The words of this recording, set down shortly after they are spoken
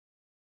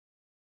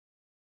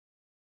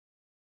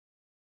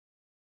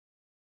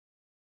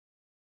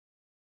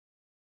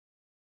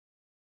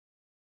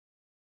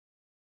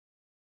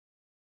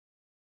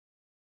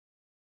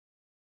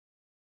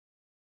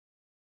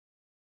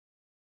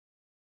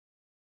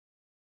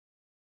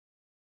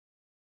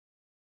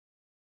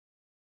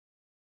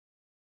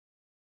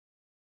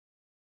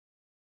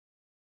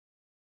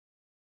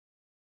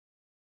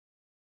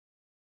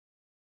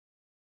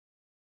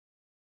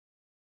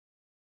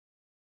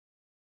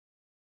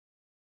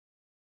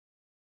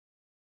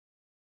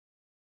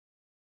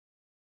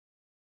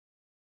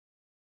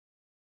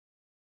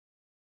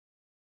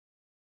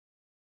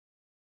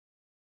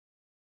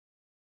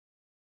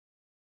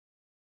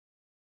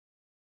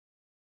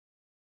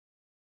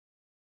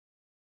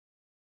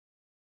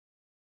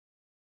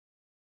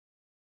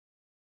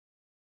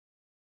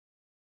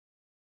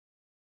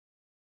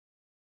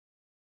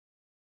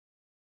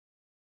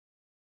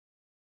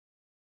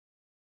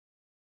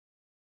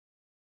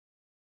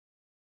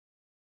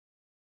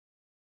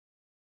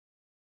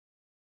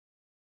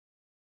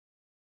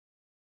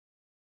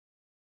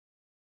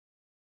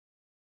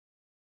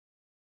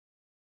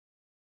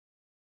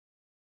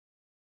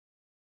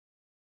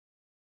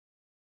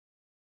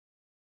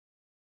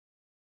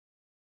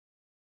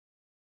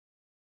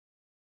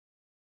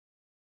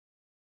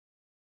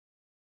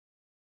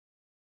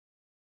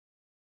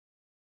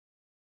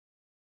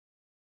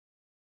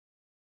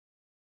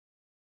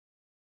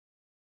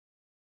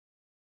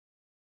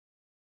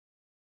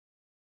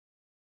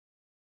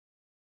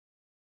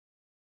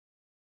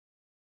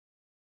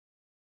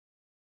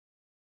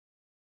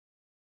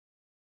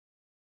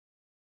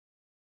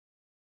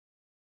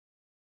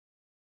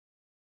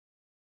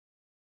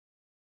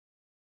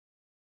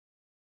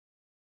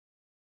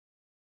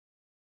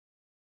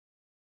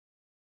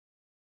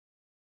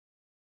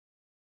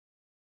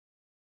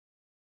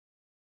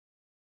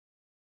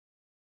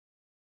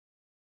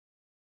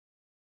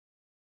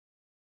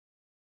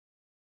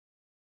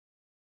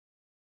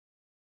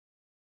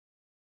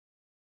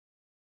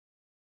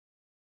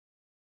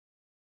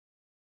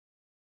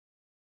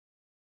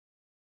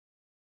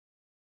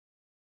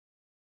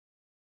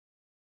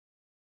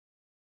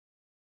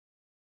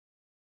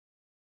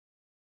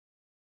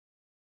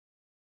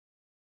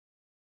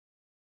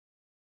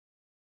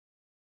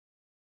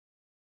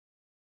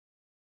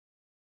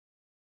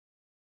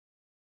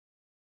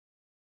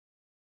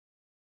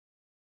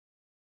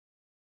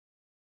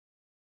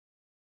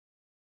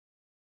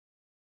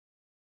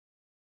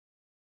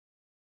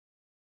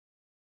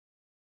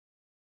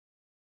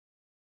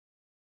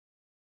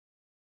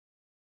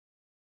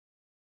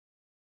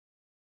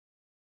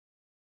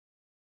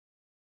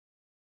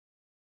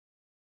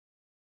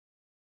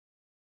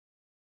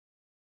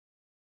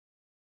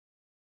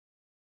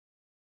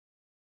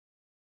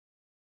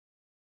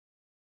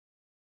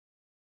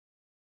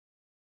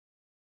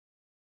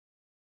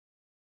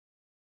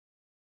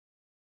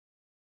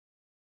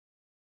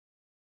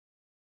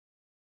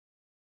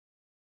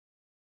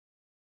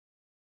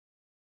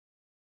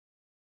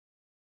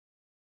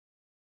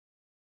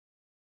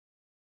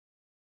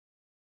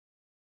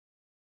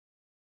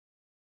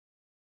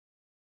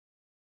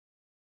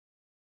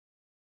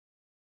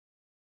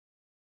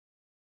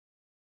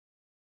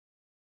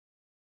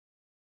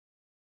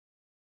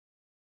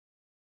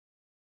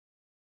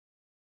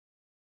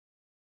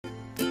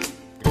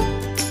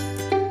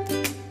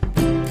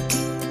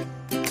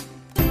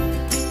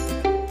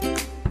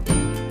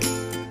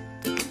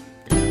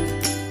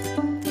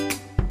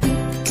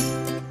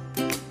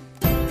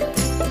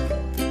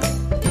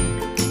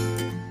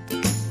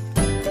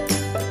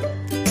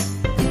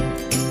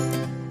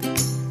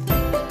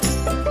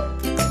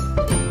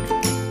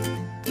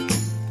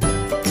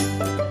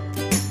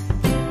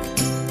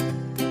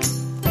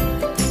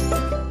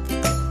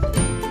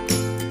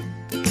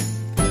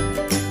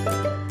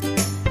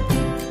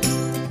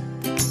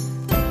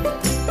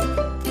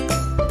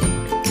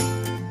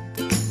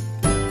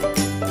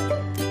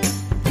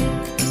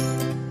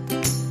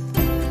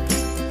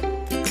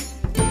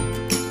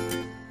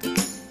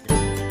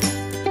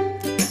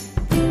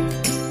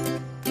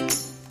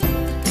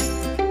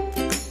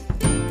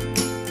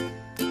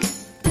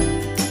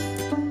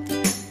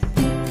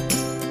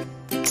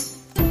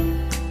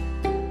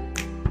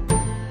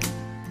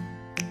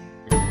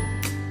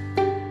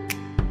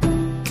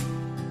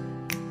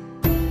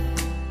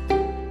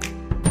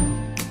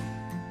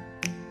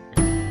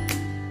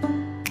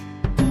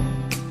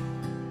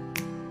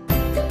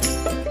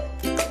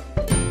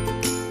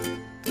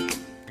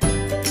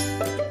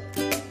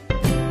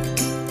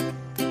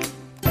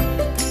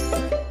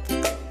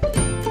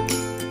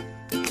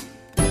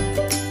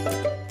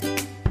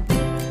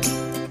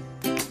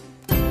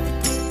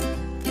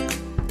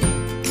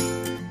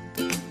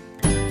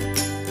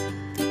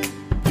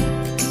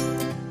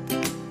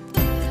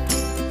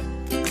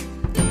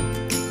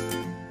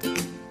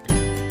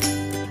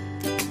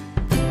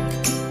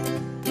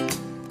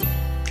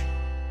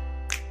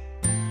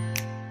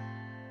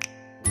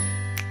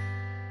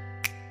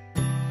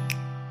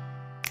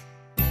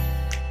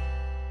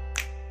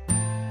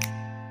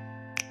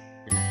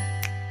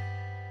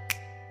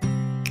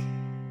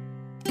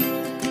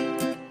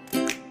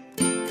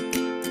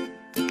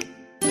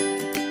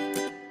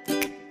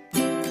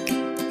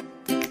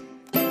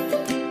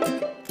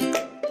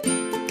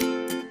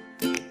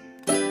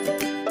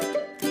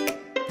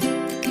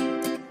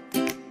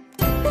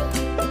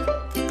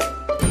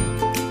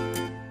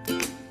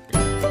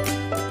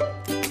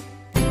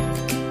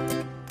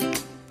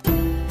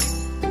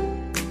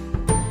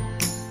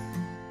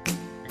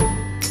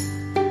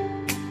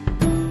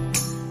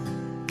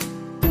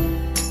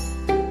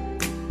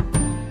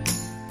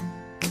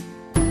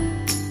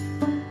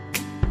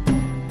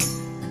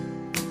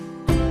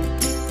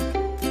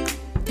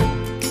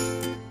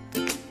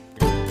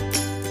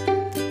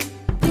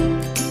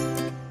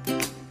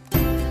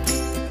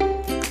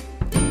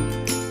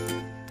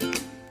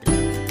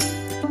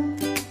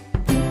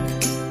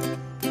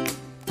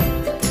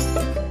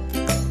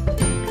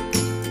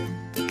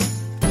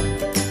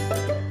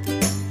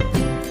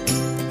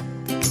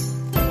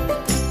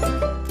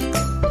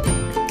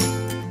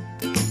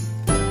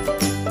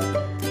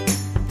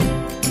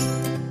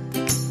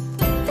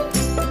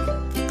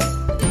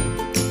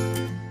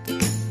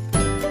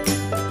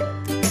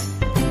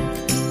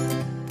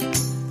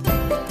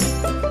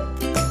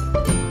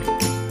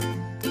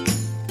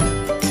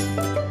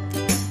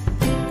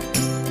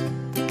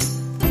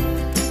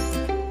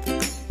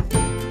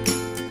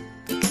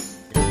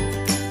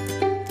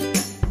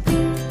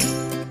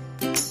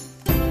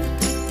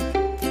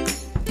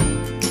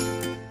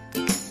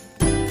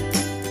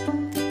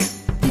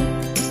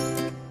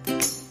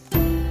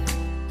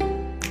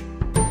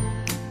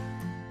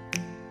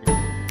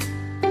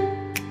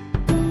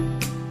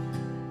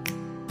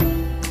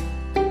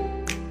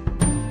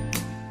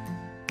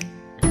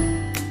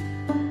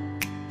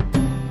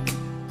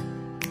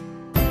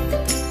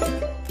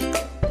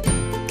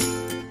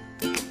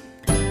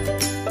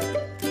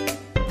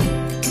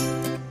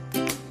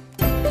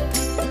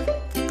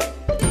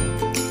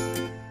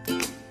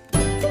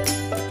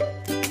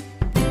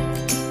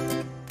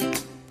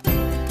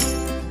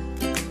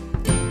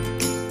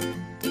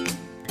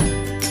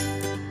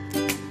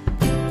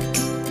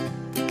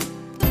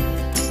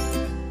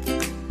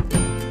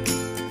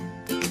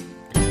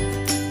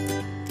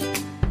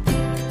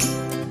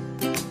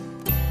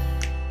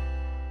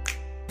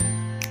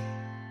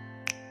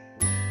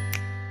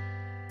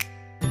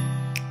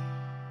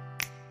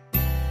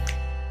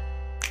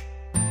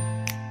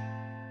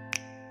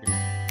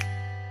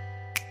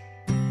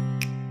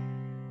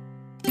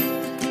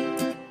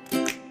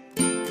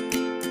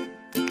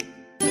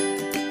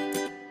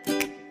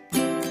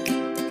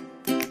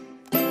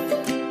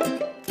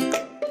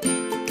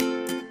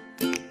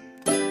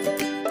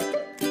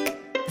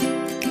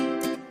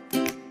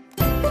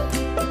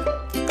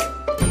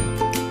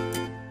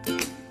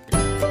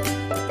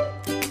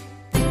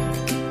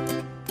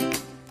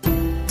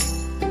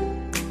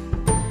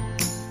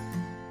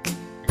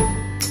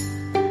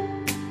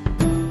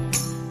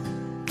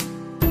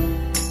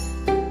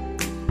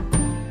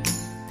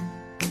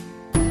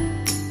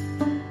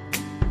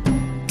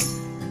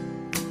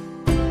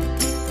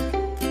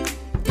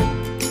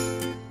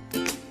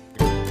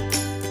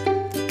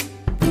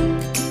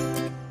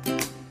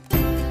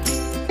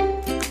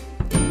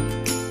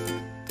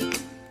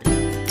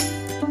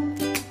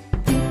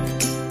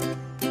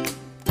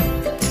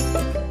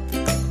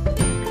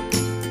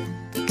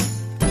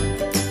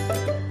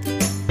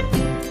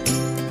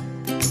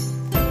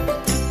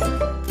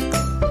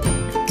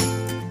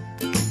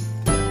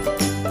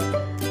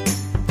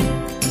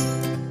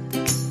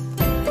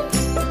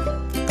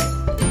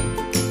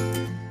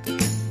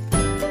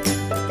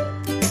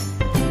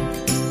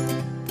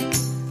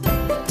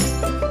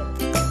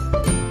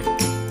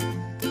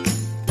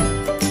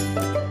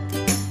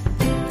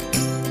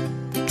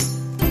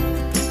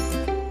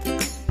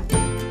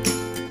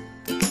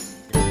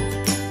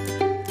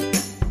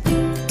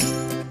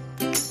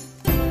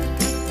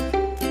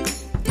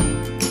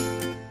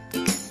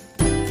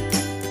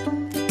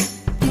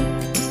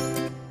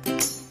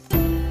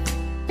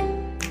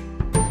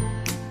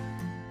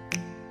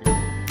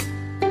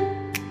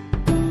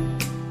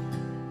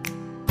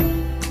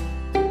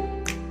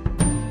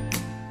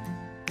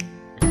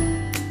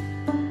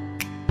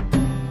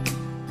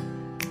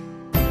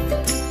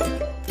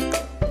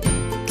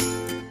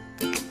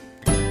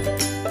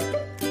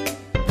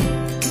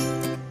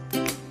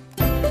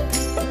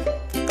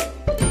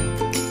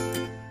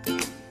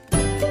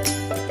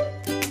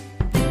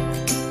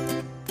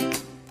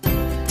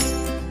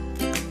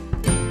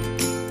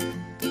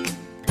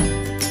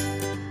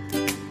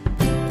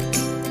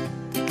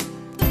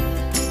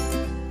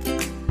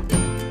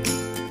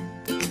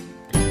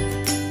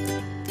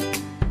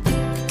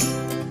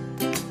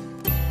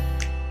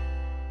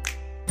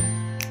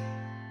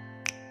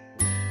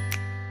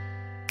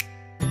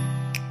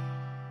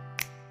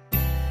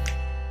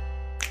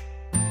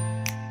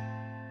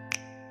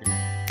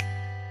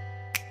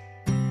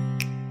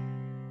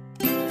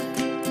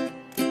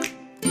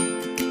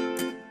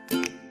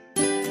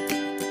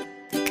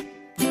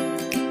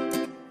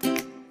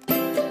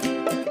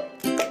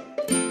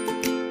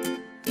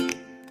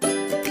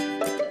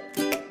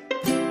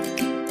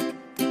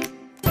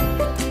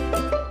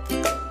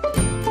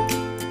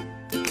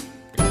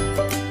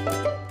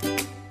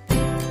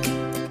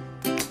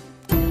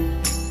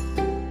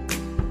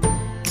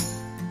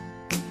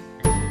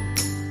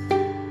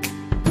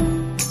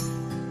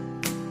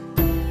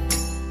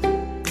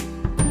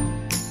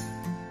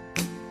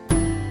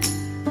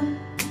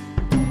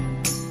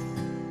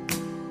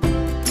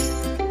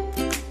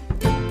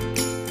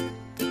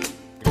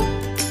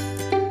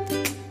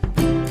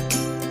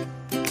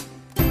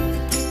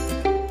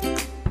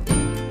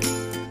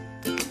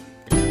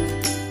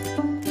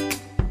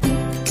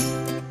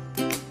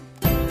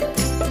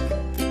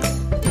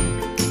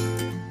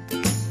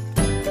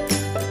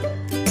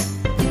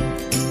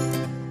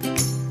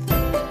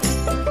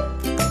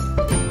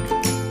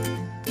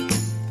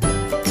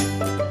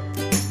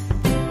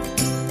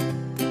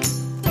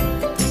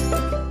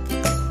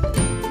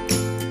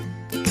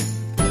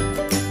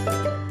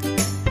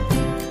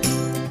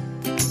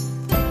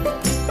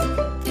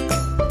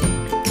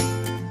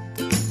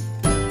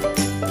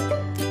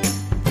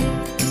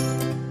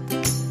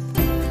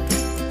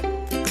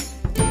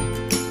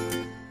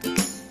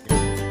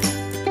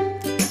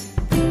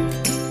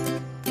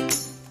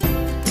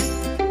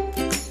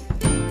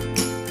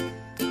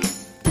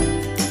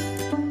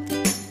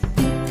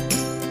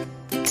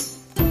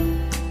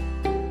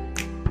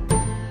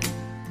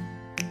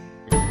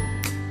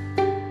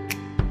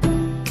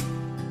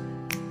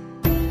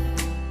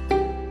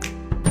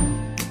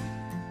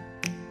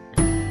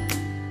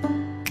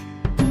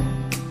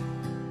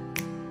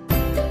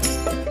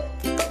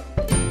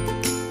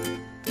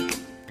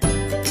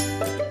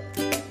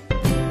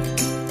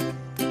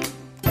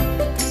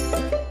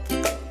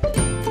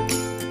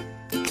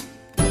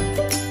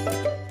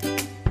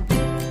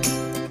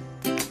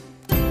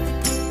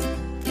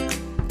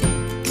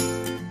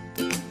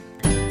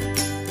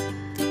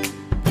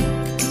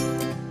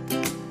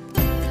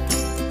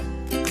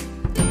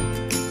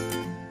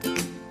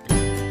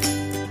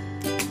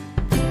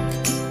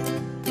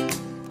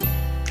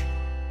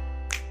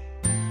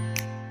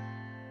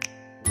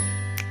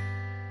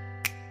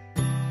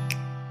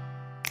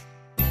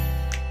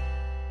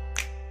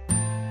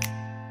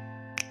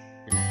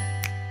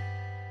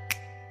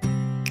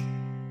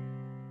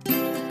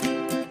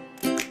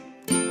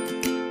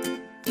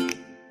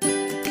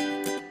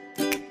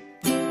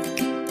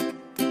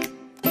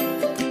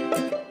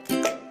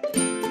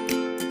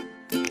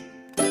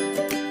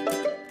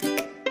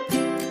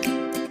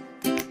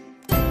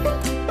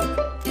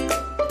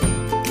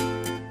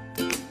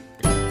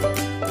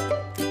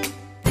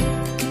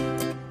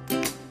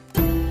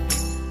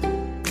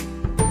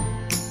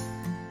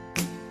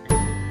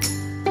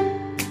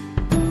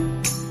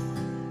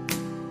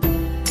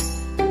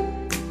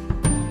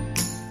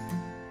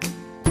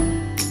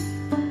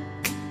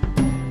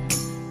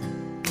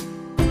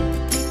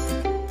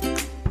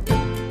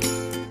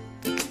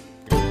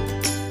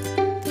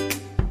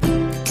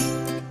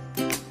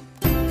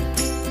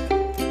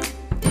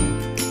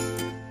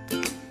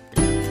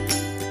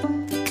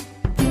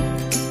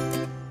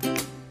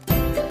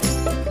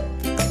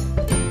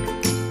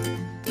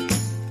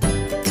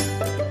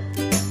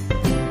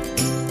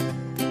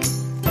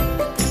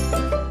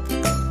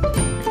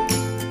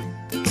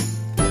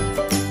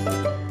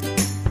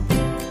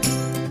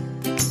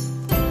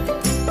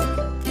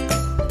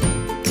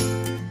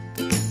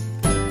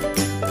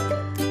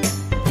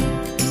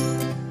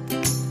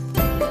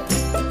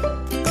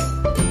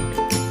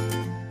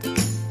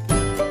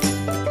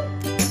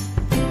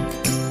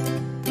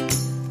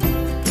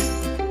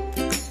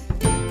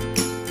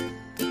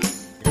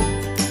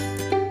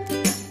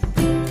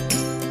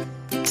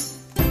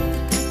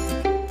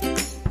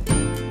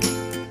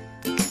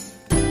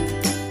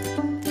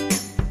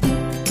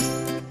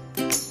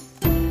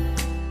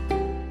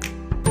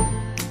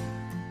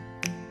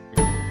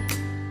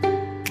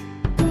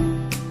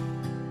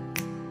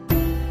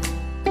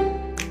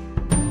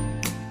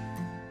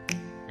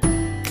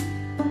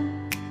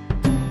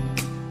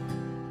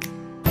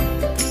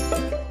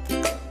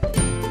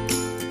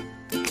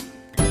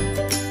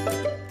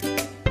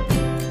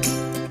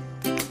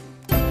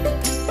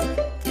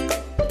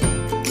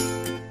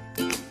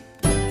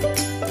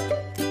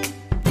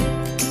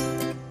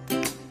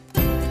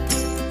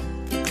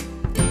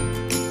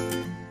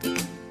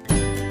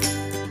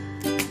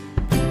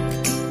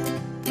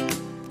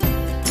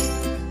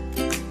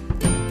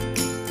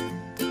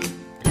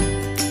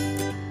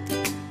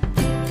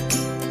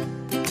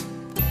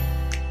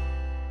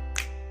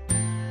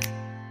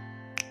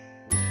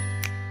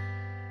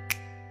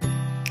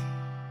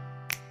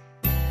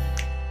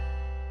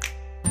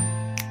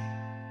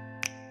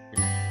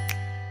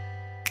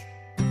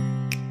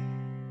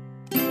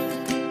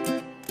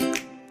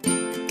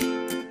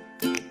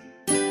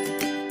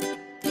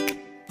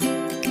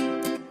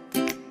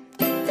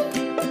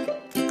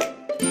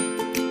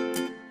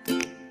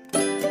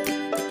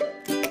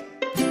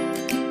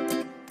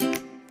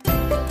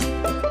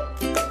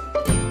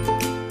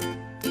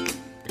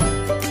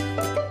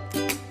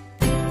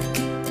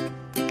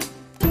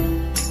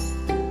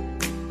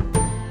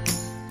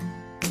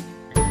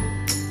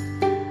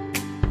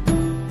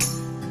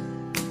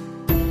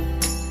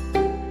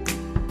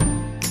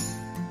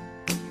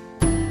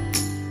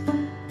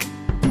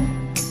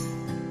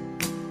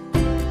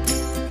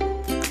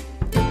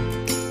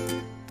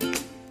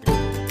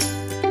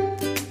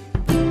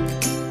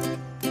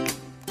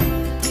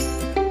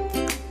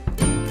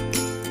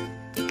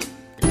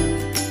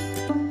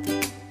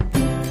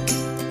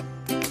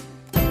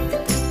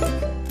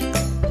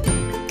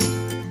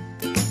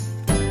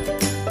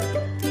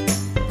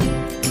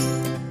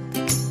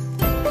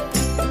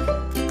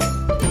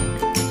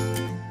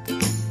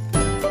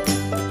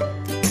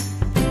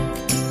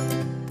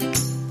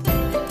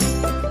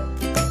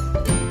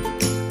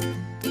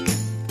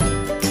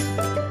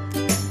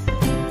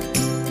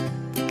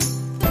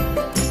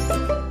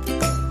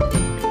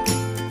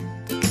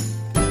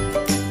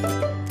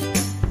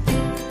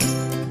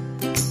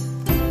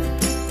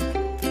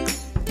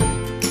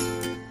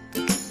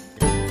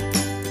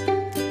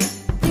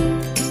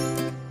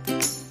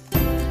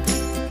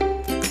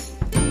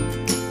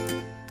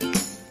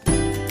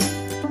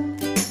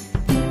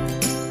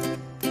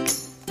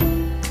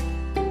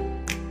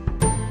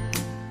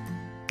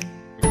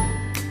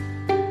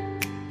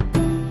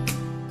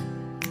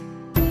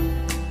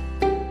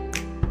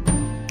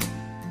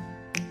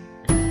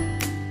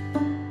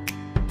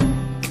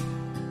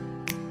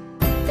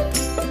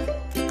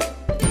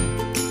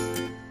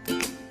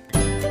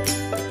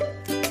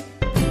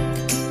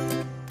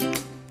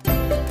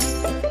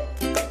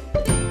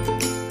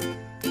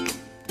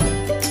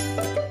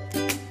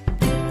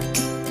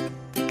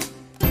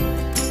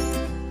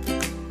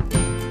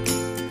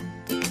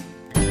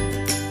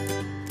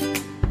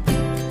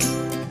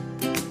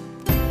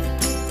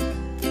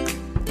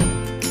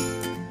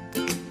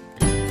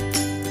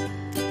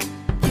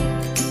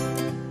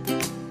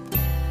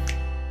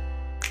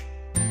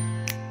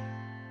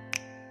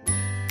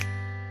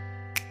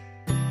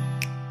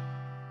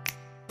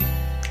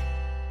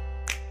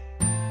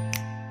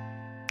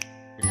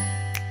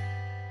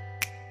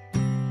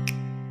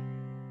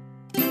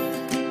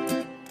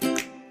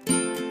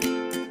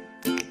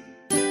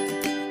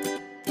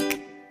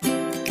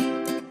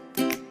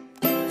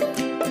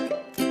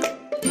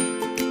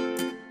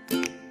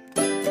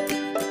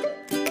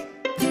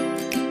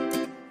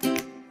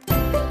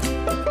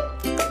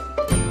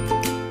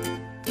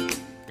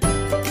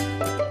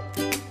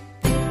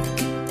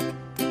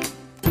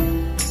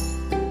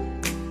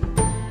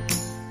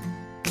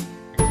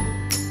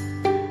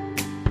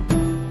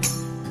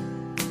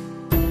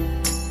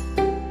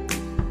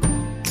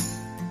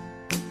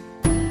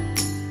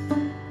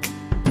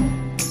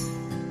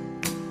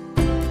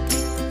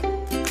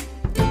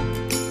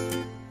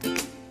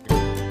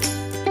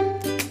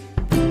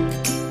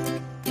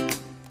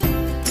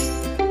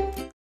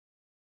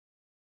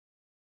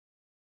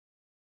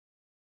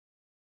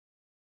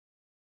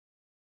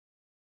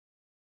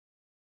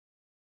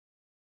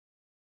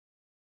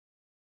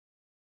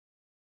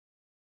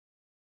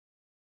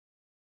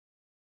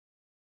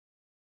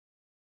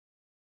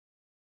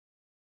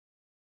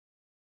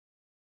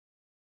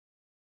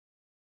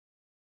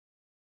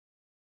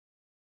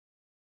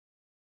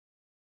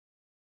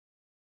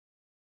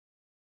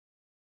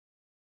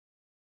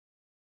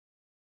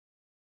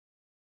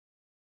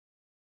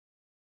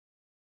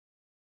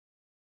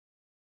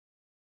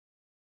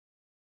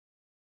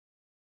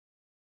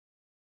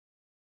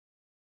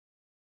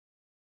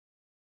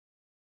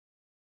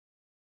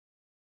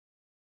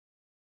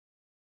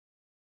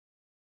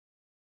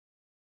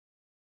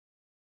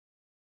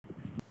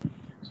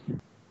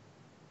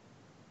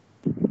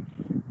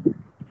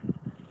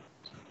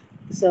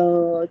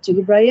So,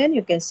 Chigu Brian, you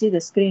can see the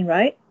screen,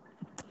 right?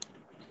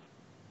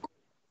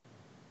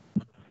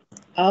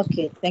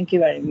 Okay, thank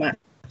you very much.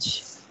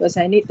 Because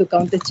I need to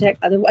counter check,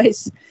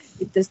 otherwise,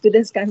 if the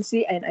students can't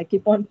see and I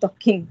keep on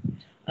talking.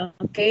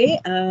 Okay,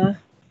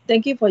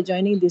 thank you for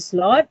joining this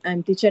lot.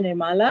 I'm teacher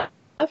Nirmala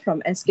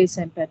from SK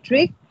St.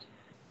 Patrick.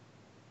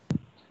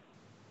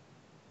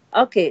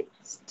 Okay,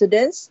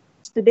 students,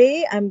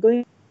 today I'm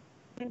going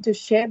to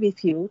share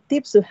with you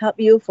tips to help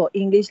you for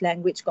English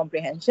language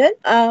comprehension.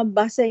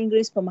 Bahasa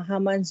Inggeris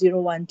Pemahaman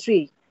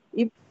 013.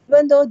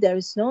 Even though there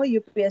is no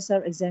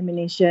UPSR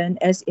examination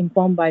as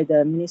informed by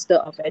the Minister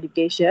of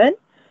Education,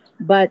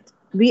 but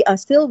we are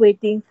still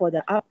waiting for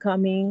the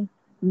upcoming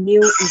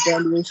new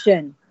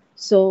evaluation.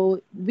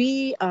 So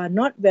we are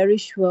not very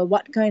sure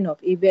what kind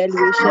of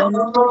evaluation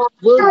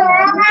will be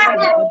used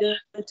in order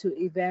to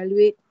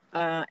evaluate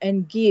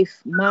and give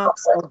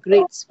marks or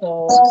grades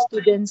for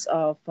students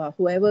of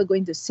whoever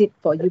going to sit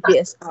for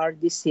UPSR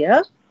this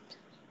year.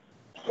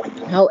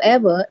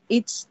 However,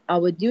 it's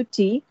our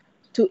duty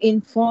to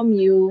inform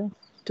you,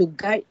 to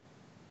guide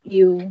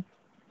you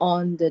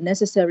on the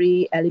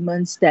necessary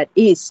elements that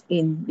is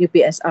in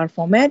UPSR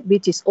format,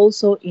 which is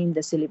also in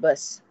the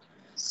syllabus.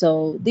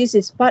 So this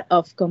is part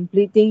of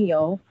completing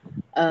your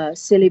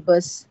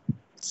syllabus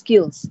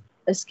skills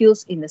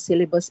in the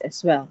syllabus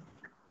as well.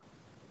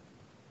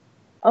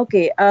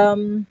 Okay,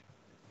 the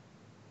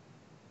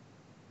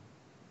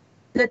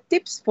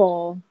tips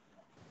for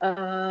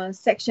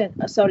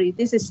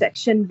this is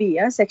section B,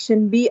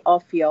 section B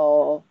of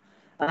your,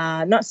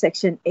 not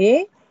section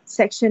A,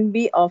 section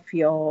B of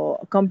your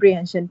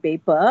comprehension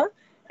paper.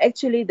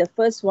 Actually, the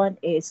first one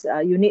is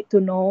you need to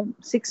know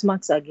 6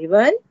 marks are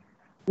given.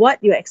 What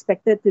you're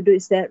expected to do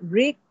is that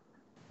read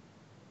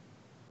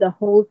the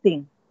whole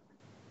thing.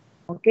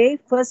 Okay,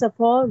 first of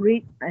all,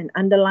 read and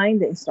underline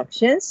the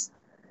instructions.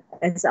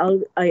 As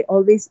I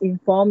always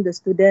inform the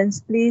students,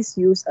 please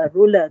use a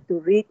ruler to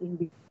read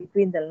in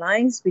between the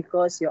lines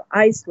because your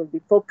eyes will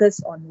be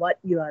focused on what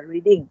you are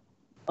reading.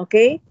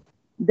 Okay?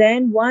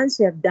 Then once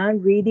you have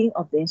done reading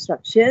of the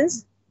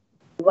instructions,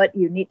 what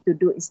you need to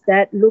do is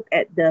that look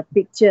at the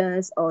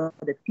pictures or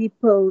the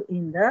people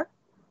in the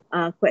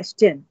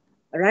question.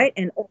 All right?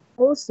 And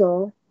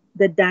also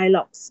the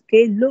dialogues.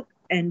 Okay? Look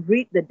and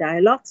read the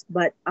dialogues.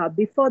 But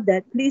before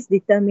that, please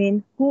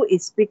determine who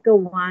is speaker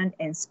 1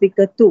 and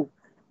speaker 2.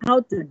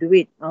 How to do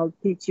it, I'll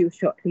teach you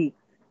shortly.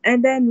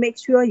 And then make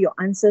sure your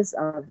answers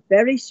are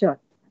very short.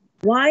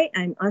 Why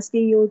I'm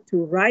asking you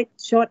to write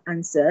short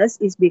answers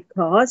is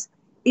because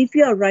if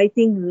you are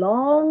writing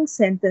long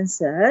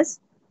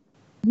sentences,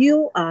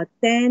 you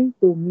tend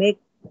to make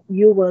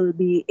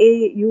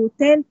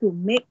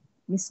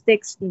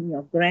mistakes in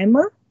your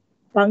grammar,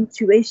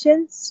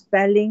 punctuation,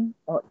 spelling,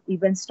 or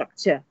even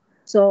structure.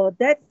 So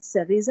that's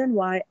the reason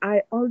why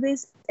I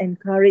always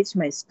encourage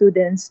my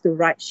students to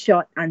write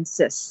short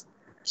answers.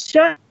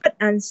 Short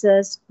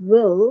answers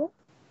will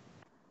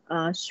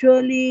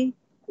surely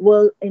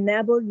will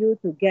enable you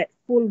to get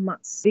full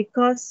marks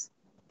because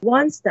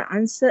once the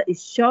answer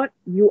is short,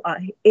 you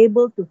are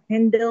able to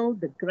handle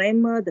the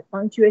grammar, the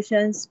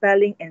punctuation,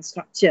 spelling, and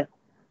structure.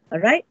 All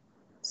right?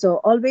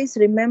 So always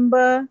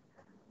remember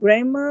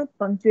grammar,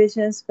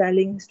 punctuation,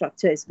 spelling,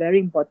 structure is very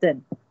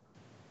important.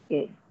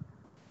 Okay.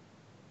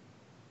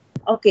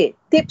 Okay,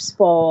 tips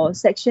for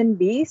section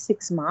B,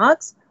 6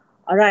 marks.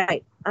 All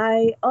right,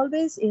 I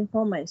always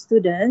inform my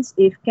students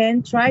if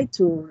can try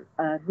to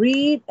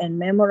read and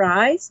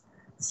memorize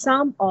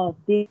some of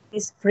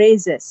these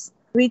phrases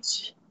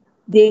which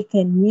they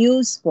can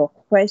use for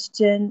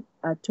question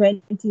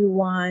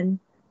 21,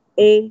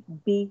 A,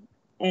 B,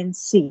 and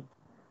C.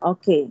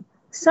 Okay,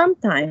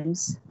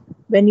 sometimes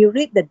when you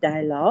read the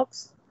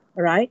dialogues,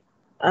 right,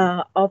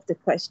 of the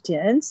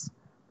questions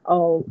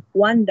or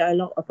one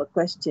dialogue of a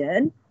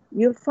question,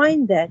 you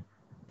find that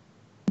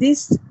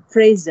these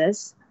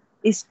phrases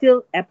is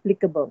still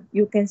applicable.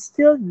 You can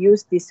still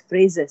use these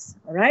phrases,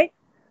 all right?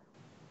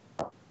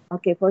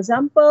 Okay, for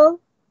example,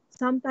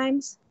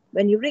 sometimes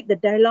when you read the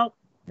dialogue,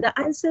 the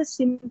answer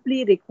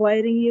simply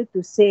requiring you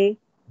to say,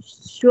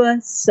 sure,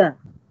 sir.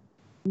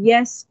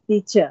 Yes,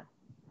 teacher.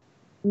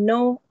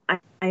 No,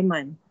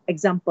 Aiman.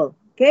 Example,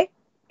 okay?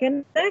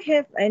 Can I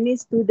have any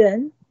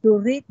student to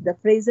read the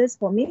phrases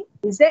for me?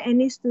 Is there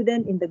any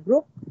student in the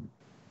group,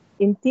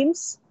 in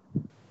Teams?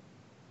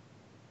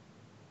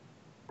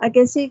 I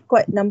can see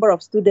quite a number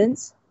of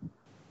students.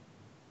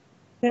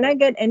 Can I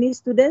get any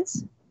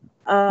students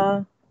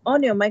on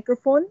your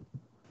microphone?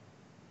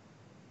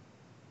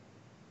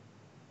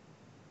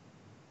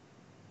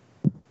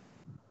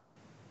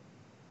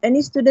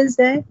 Any students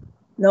there?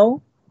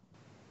 No?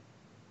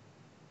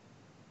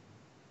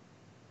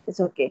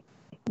 It's okay.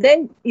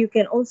 Then you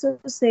can also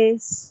say,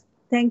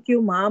 thank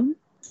you, Mom.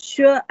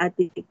 Sure,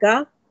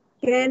 Atika.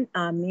 Ken,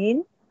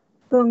 Amin.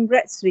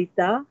 Congrats,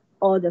 Rita.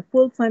 Or the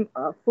full form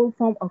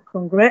of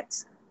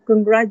congrats.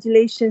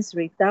 Congratulations,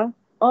 Rita.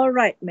 All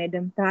right,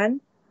 Madam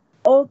Tan.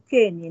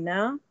 Okay,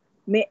 Nina.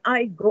 May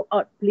I go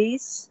out,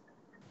 please?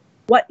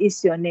 What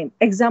is your name?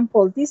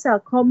 Example, these are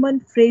common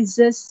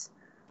phrases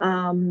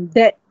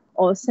that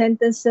or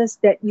sentences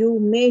that you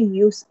may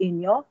use in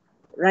your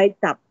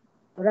write-up,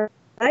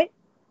 right?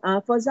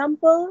 For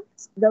example,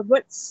 the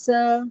words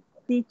sir,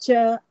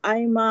 teacher,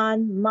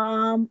 Aiman,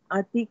 mom,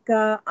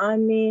 Atika,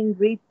 Amin,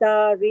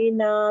 Rita,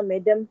 Rina,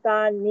 Madam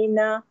Tan,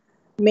 Nina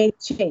may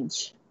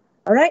change.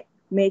 All right,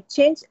 may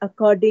change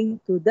according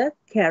to the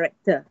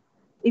character.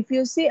 If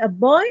you see a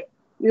boy,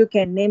 you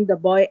can name the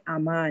boy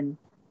Aman.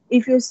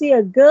 If you see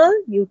a girl,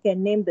 you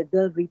can name the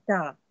girl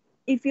Rita.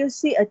 If you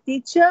see a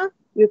teacher,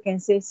 you can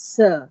say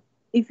sir.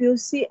 If you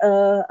see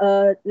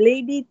a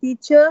lady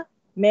teacher,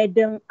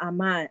 Madam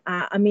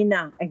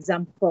Amina,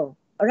 example.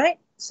 All right.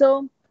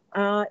 So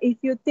if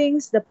you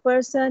think the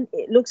person,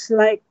 it looks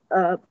like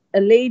a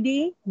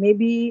lady,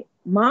 maybe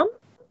mom,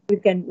 you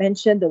can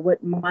mention the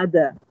word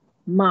mother,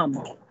 mom,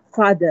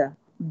 father,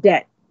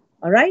 dad.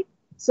 All right.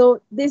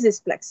 So this is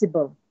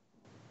flexible.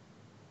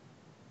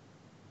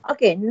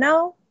 Okay,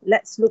 now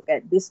let's look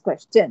at this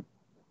question.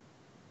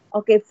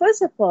 Okay,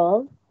 first of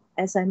all,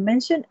 as I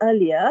mentioned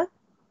earlier,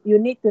 you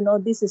need to know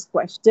this is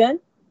question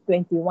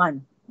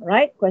 21,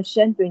 right?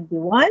 Question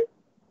 21,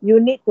 you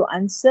need to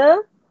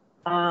answer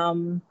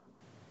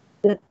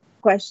the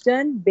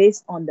question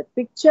based on the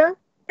picture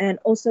and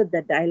also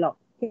the dialogue.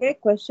 Okay,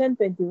 question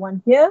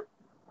 21 here.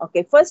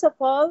 Okay, first of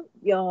all,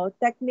 the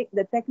technique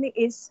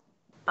is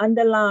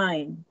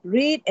underline,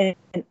 read and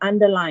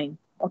underline.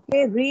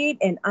 Okay, read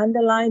and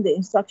underline the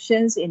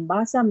instructions in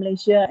Bahasa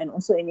Malaysia and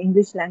also in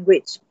English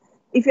language.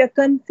 If you're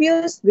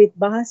confused with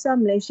Bahasa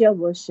Malaysia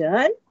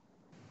version,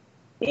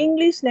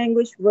 English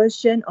language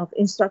version of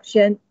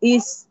instruction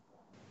is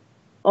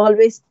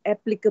always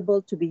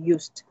applicable to be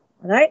used,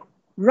 right?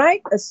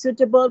 Write a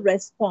suitable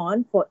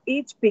response for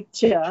each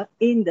picture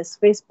in the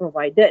space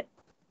provided.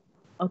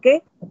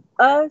 Okay,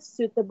 a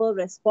suitable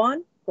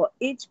response for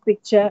each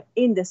picture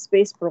in the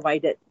space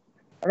provided.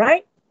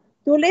 Alright,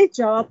 tulis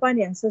jawapan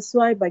yang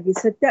sesuai bagi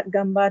setiap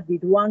gambar di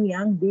ruang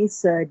yang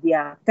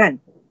disediakan.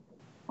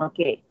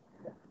 Okay,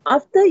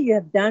 after you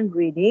have done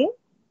reading,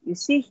 you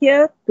see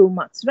here 2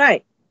 marks,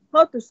 right?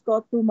 How to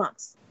score 2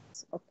 marks?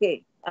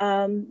 Okay,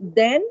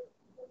 then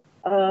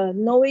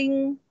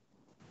knowing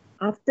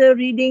after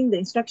reading the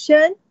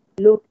instruction,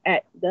 look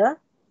at the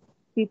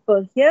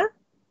people here,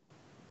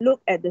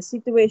 look at the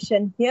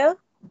situation here.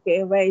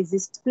 Okay, where is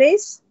this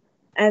place?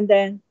 And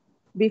then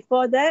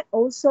before that,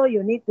 also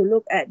you need to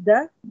look at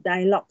the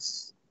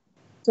dialogues.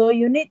 So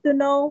you need to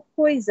know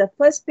who is the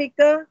first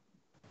speaker,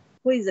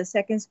 who is the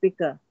second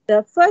speaker.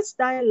 The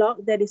first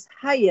dialogue that is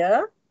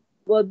higher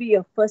will be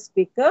your first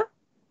speaker.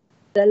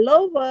 The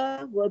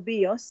lower will be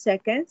your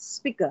second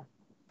speaker.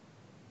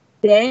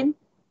 Then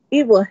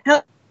it will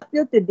help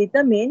you to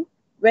determine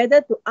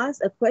whether to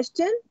ask a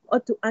question or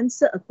to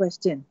answer a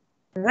question,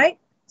 right?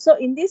 So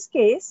in this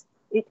case,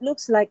 it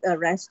looks like a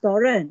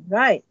restaurant,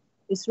 right?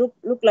 It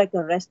look like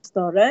a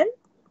restaurant,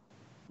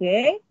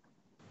 okay?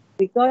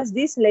 Because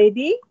this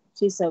lady,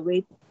 she's a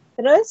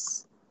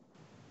waitress,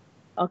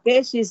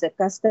 okay? She's a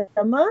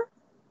customer,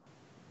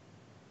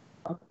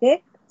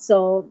 okay?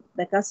 So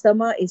the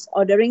customer is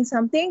ordering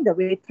something, the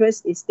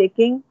waitress is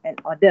taking an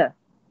order.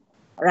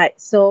 All right,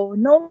 so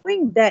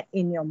knowing that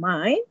in your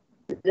mind,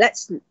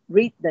 let's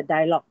read the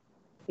dialogue.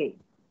 Okay,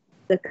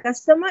 the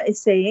customer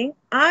is saying,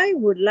 I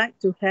would like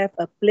to have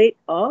a plate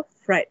of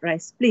fried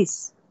rice,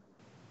 please.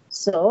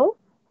 So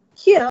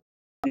here,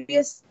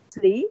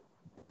 obviously,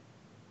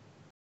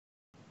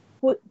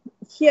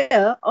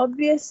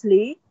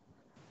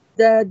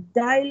 the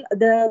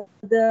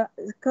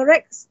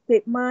correct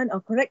statement or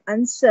correct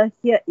answer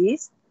here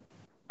is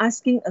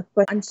asking a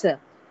question. Answer.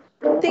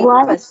 Think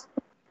what first.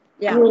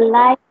 Yeah. you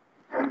like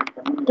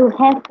to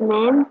have,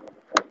 ma'am?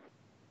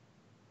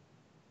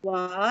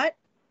 What?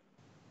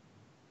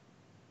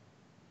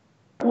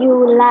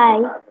 You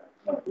like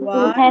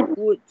What have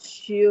would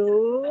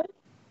you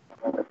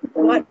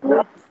what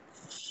would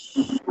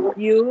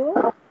you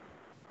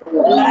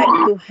like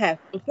to have?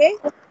 Okay,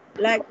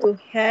 like to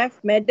have,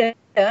 madam.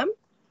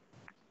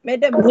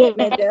 Madam, is it yes,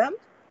 madam?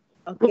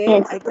 Okay,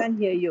 yes. I can't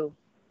hear you.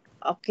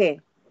 Okay,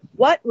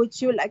 what would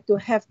you like to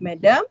have,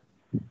 madam?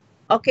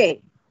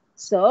 Okay,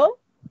 so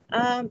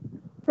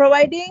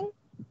providing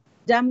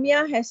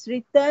Damia has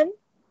written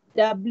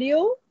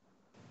W,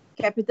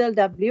 capital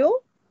W,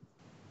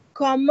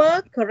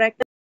 comma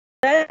correct,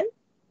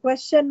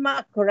 question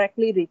mark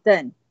correctly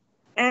written,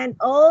 and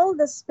all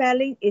the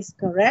spelling is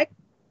correct,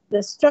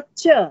 the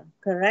structure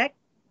correct,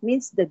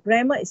 means the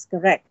grammar is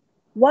correct.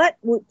 What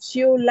would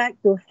you like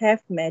to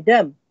have,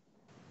 madam?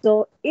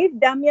 So if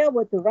Damia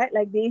were to write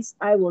like this,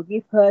 I will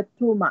give her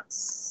 2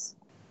 marks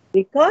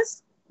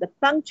because the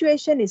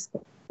punctuation is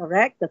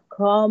correct, the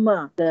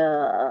comma,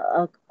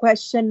 the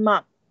question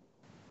mark,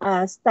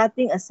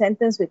 starting a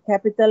sentence with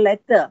capital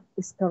letter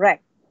is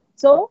correct.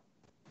 So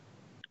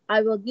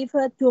I will give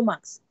her 2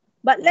 marks.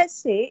 But let's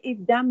say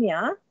if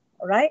Damia,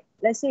 right?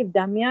 Let's say if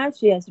Damia,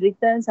 she has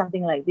written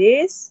something like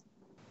this.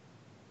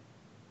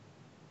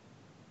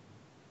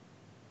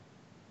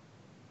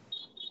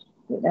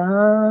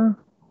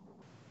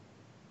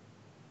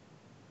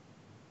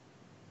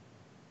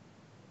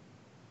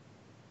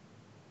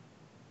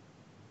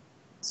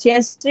 She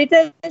has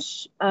written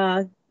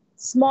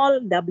small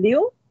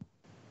w,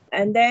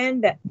 and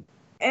then the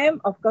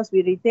M, of course,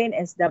 we retain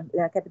as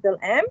capital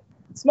M,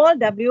 small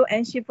w,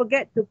 and she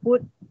forget to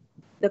put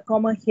the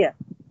comma here.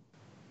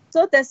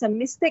 So there's a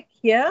mistake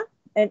here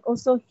and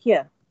also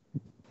here.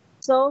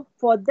 So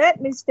for that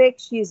mistake,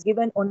 she is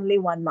given only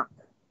 1 mark.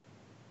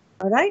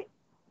 All right.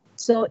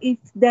 So if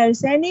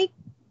there's any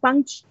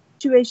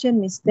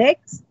punctuation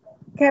mistakes,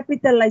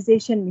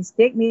 capitalization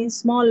mistake means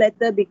small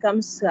letter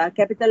becomes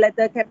capital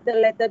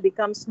letter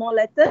becomes small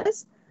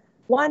letters,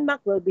 1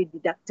 mark will be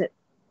deducted.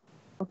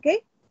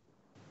 Okay.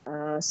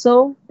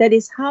 So that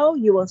is how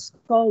you will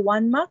score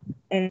 1 mark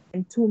and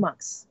 2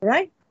 marks,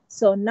 right?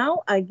 So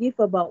now I give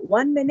about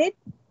 1 minute.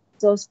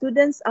 So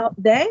students out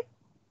there,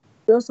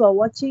 those who are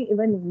watching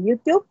even in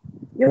YouTube,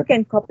 you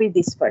can copy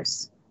this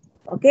first.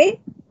 Okay?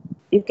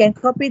 You can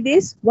copy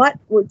this. What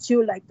would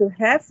you like to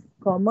have,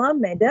 comma,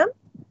 madam?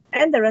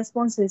 And the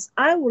response is,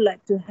 I would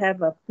like to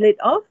have a plate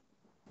of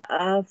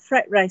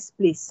fried rice,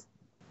 please.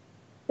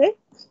 Okay?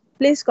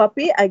 Please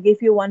copy. I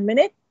give you 1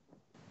 minute.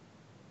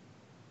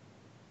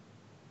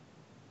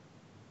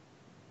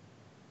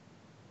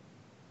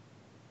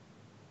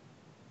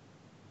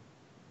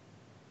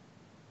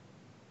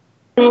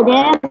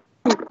 Madam,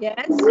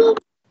 Yes?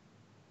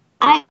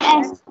 I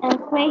ask a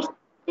question.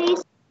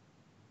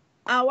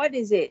 What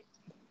is it?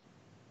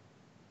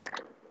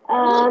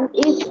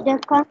 If the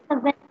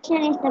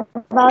conversation is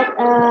about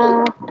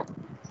a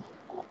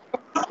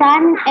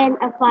son and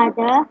a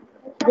father,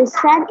 the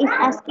son is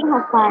asking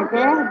her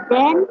father,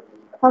 then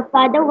her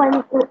father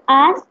wants to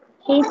ask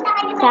his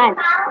son.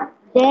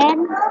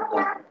 Then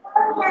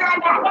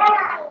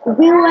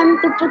we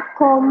want to put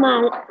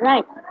comma,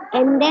 right?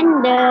 And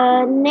then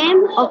the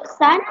name of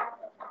son,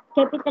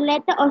 capital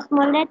letter or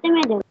small letter,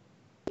 madam?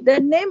 The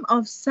name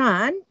of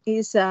son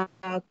is a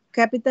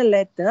capital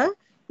letter.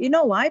 You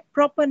know why?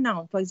 Proper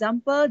noun. For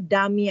example,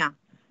 Damia.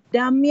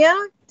 Damia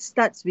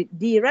starts with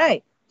D,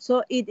 right?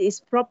 So it is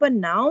proper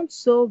noun.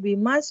 So we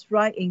must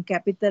write in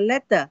capital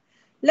letter.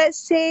 Let's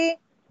say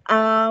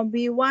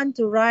we want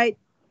to write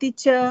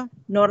teacher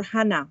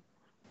Norhana.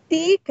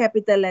 T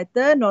capital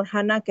letter,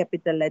 Norhana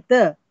capital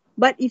letter.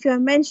 But if you're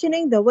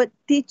mentioning the word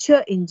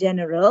teacher in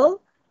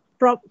general,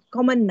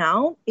 common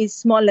noun is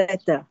small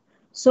letter.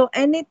 So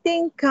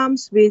anything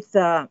comes with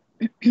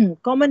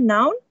common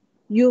noun,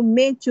 you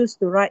may choose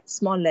to write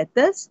small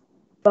letters.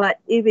 But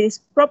if it is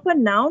proper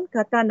noun,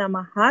 kata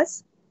nama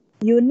khas,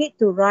 you need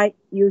to write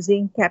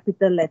using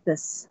capital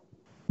letters.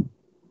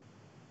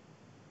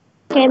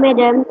 Okay,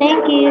 madam.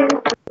 Thank you.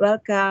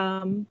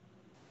 Welcome.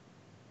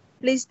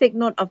 Please take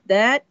note of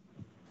that.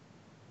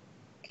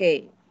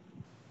 Okay.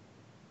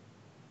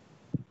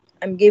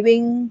 I'm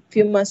giving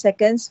few more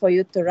seconds for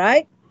you to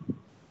write.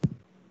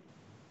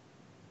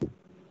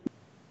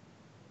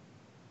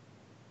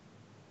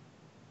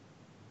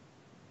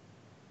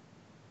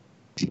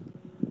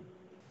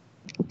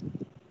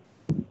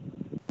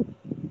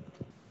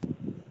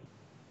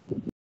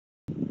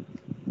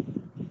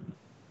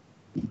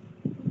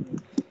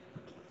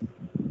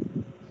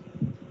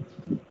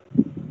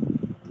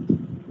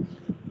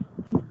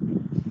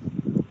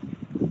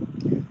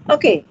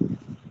 Okay,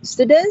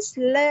 students,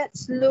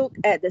 let's look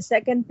at the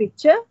second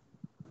picture.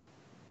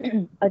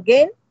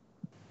 Again,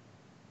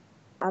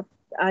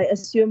 I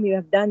assume you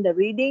have done the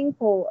reading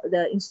for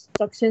the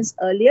instructions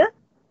earlier.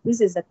 This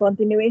is a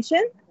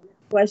continuation.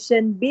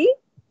 Question B.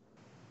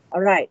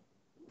 All right,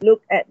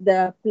 look at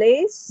the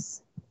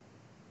place.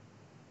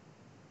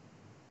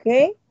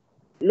 Okay,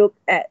 look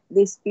at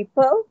these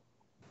people.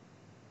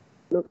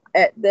 Look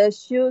at the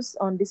shoes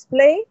on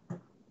display.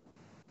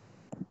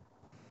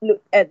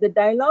 Look at the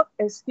dialogue.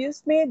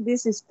 Excuse me,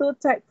 this is too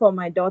tight for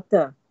my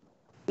daughter.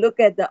 Look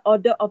at the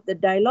order of the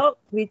dialogue,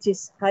 which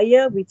is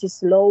higher, which is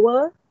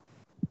lower.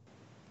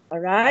 All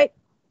right.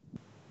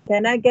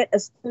 Can I get a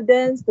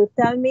student to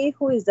tell me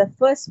who is the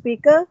first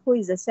speaker, who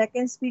is the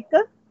second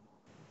speaker?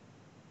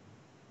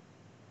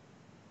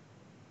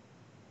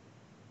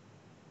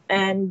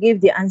 And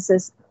give the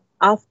answers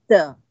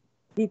after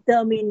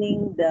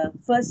determining the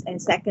first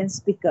and second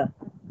speaker.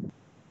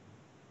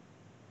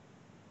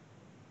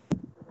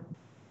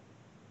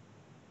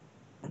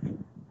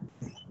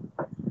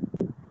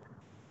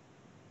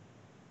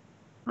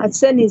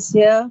 Hudson is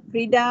here.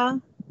 Frida,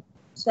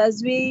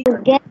 Shazwi.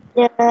 Get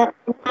the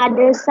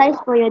another size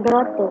for your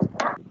daughter.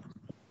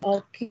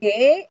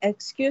 Okay,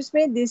 excuse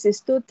me, this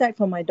is too tight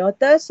for my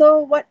daughter. So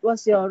what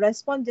was your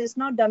response just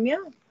now, Damia?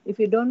 If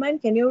you don't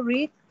mind, can you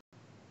read?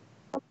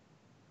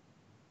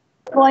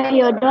 For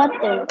your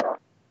daughter.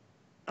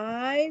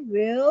 I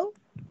will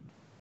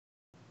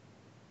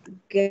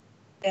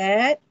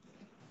get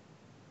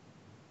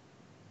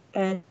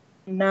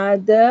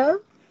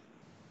another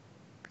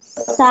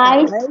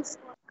Size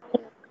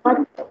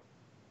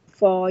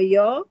for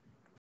your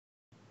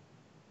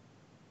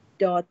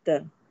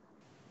daughter.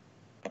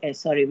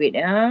 Sorry, wait.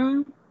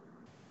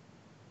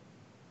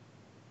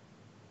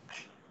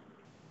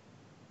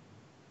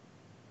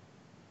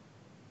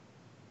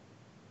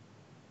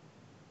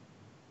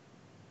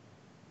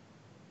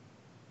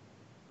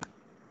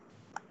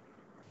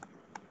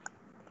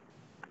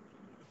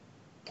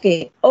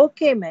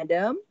 Okay,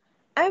 madam.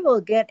 I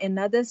will get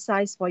another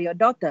size for your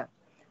daughter.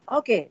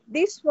 Okay,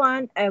 this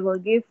one I will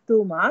give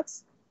 2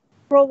 marks,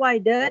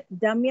 provided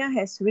Damia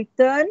has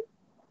written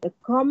the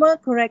comma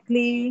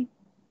correctly,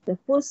 the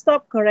full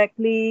stop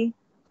correctly,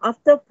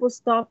 after full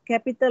stop,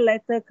 capital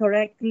letter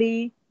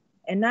correctly,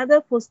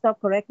 another full stop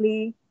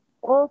correctly,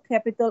 O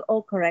capital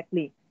O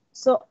correctly.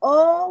 So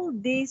all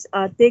these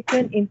are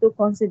taken into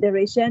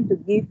consideration to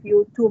give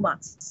you 2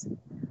 marks.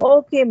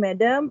 Okay,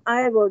 madam,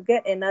 I will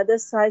get another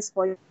size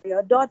for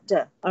your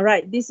daughter. All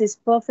right, this is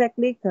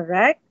perfectly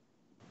correct.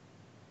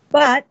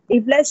 But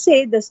if let's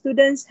say the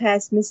students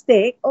has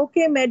mistake,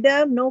 okay,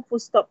 madam, no full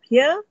stop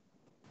here,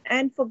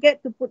 and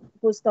forget to put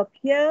full stop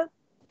here,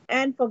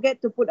 and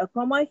forget to put a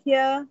comma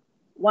here,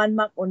 1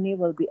 mark only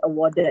will be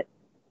awarded.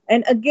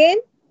 And again,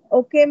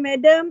 okay,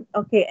 madam,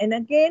 okay, and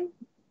again,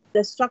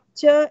 the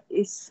structure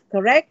is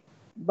correct,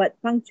 but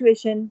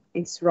punctuation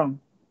is wrong.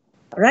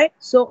 All right,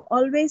 so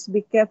always be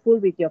careful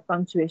with your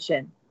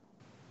punctuation.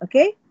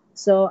 Okay,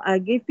 so I'll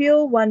give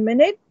you 1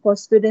 minute for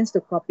students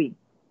to copy.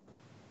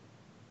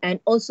 And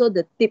also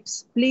the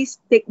tips, please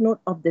take note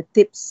of the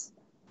tips.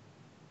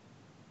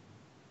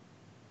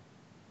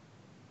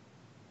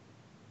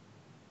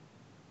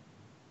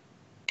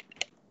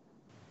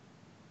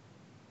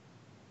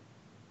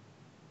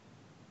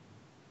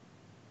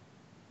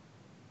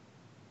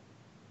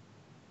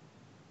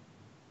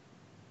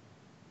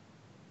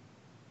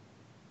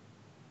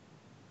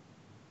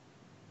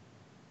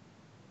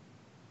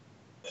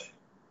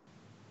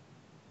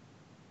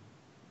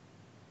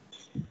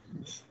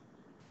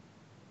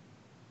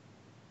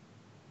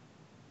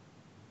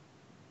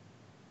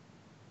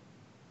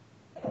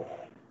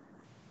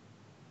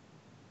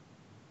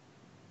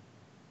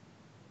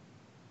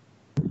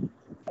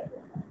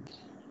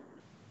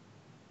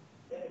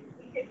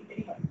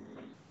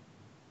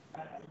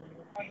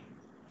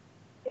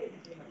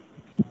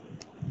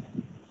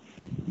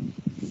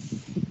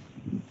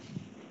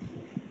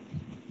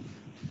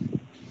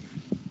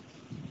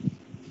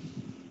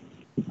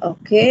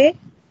 Okay.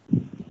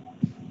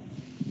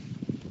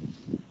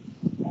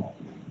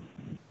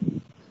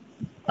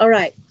 All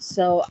right.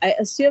 So I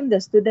assume the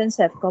students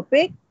have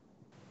copied.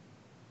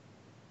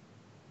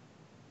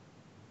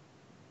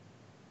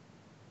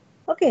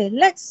 Okay,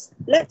 let's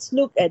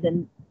look at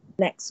the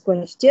next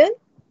question.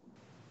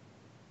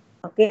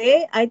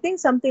 Okay, I think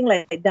something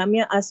like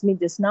Damia asked me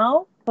just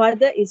now.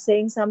 Father is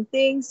saying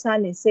something,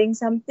 son is saying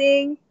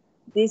something.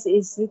 This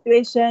is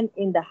situation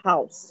in the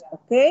house.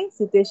 Okay,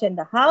 situation in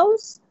the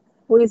house.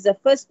 Who is the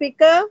first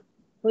speaker?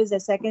 Who is the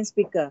second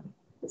speaker?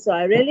 So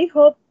I really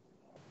hope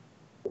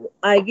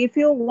I give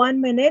you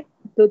 1 minute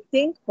to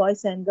think,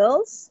 boys and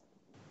girls.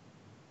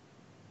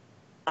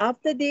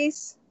 After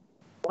this,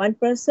 one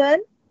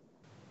person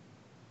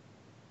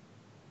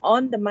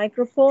on the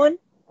microphone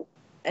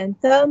and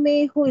tell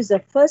me who is the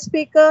first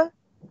speaker,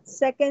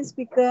 second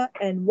speaker,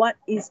 and what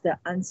is the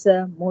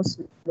answer most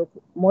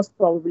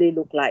probably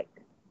look like.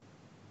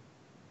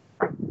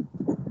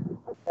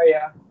 Oh,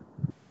 yeah.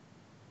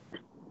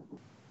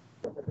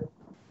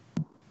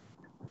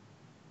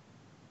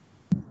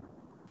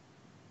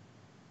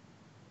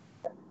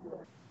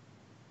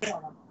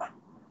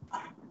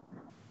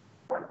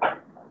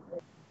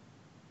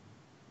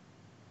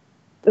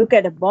 Look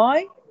at the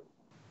boy.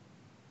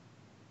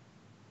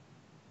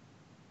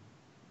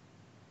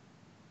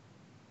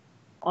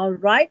 All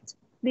right,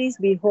 please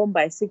be home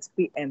by 6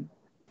 p.m.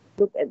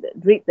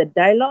 Read the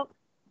dialogue.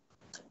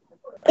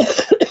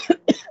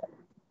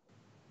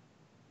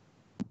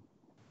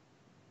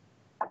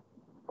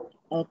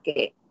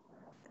 Okay.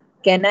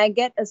 Can I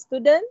get a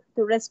student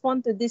to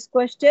respond to this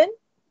question?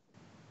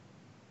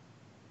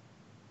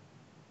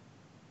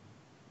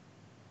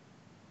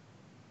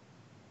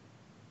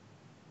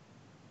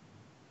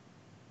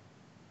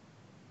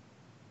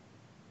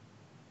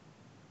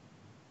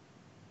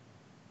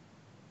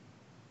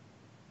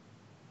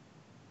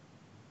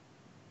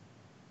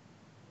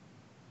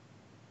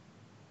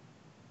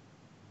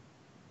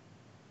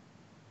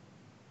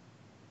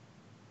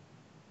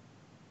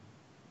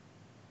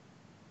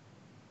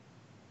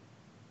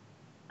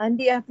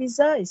 Andi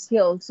Afiza is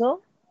here also.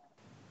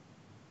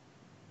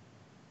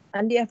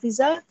 Andi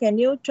Afiza, can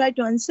you try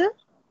to answer?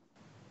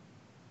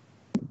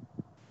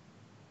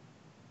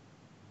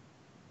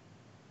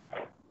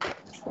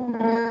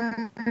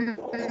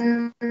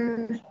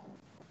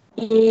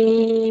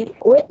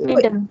 Wait,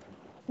 madam.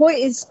 Who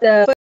is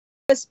the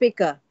first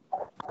speaker?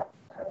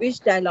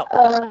 Which dialogue?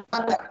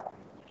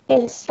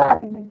 His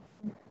son.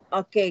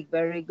 Okay,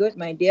 very good,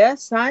 my dear.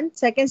 Son,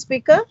 second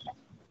speaker?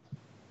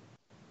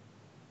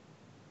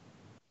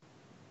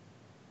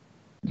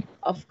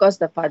 Of course,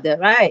 the father,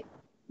 right?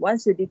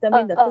 Once you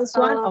determine the first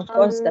one, of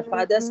course, the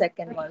father,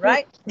 second one,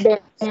 right?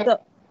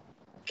 So,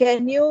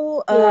 can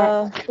you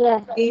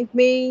give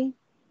me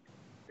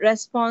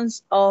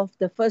response of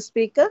the first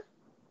speaker?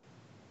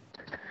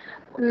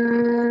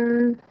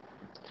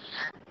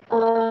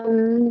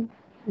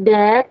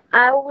 That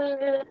I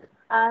will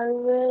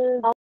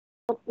out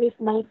with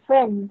my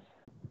friends.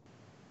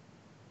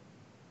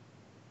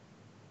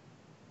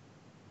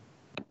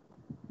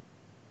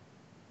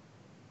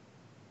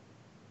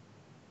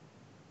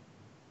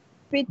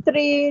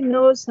 Fitri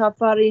Nur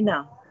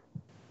Safarina?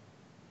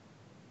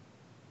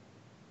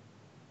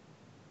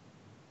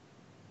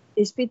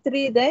 Is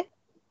Fitri there?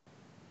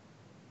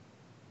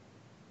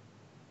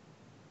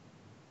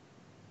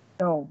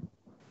 No.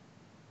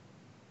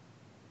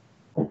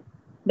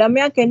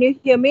 Damia, can you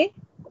hear me?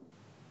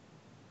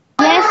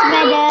 Yes,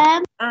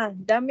 madam.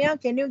 Damia,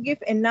 can you give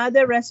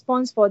another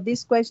response for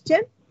this question?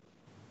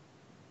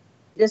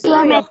 Just Sure,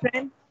 now your madam.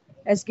 friend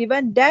has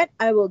given that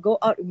I will go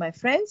out with my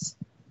friends.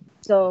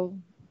 So,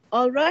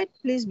 all right,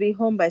 please be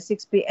home by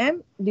 6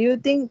 p.m. Do you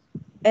think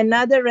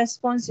another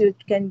response you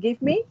can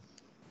give me?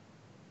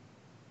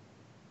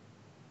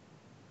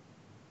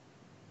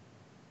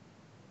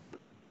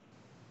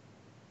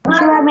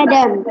 Sure,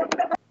 madam.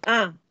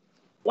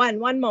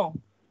 One more.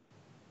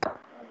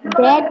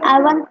 Dad,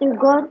 I want to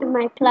go to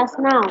my class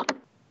now.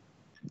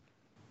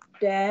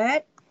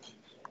 Dad,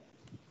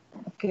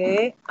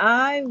 okay,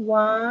 I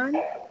want,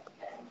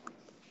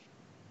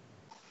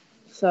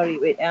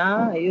 sorry, wait,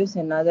 I use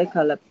another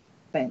color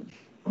pen.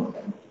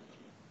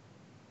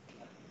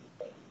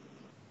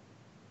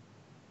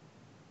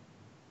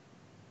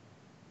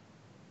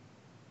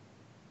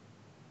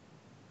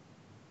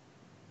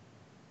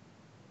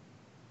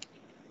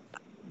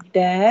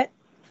 Dad,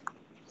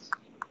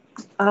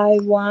 I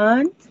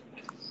want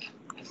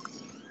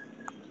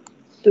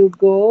to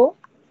go.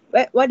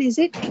 Wait, what is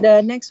it?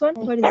 The next one?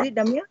 What is it,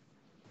 Damia?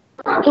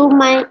 To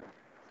my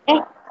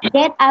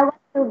Dad, I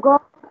want to go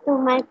to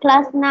my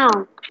class now.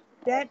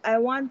 Dad, I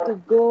want to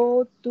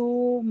go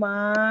to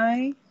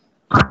my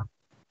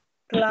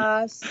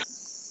class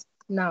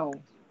now.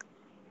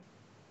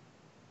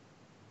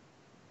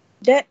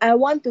 Dad, I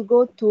want to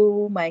go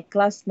to my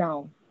class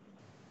now.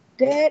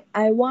 Dad,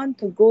 I want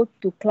to go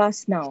to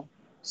class now.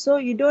 So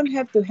you don't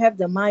have to have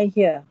the my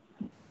here.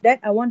 Dad,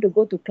 I want to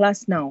go to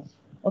class now.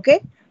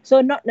 Okay?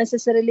 So not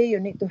necessarily you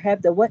need to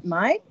have the word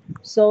my.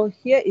 So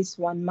here is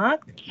 1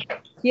 mark.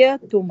 Here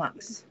 2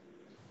 marks.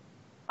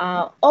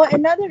 Or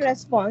another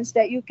response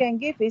that you can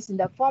give is in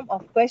the form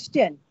of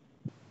question.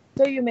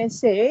 So you may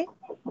say,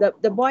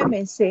 the boy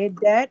may say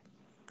that,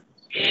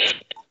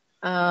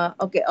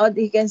 okay, or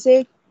he can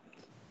say,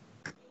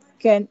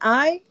 can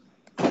I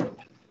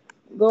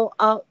go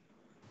out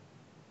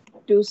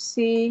to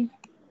see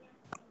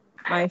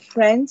my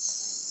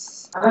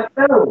friend's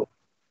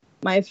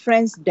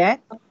dad?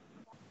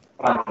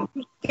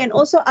 He can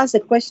also ask a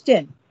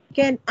question.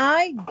 Can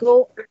I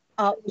go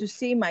out to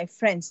see my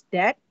friend's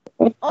dad?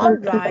 All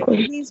right,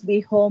 please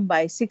be home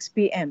by 6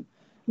 p.m.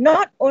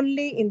 Not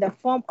only in the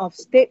form of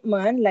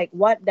statement like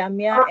what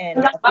Damia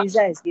and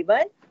Fiza has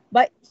given,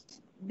 but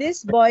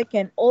this boy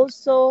can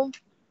also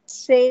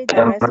say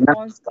the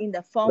response in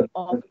the form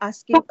of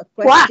asking a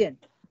question,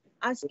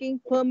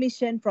 asking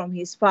permission from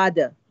his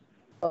father.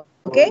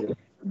 Okay?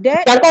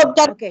 Dad,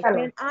 okay,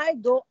 can I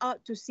go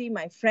out to see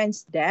my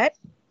friend's dad?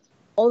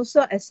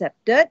 Also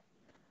accepted.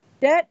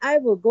 Dad, I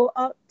will go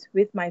out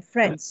with my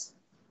friends.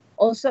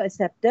 Also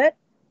accepted.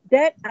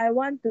 Dad, I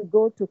want to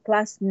go to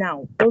class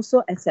now.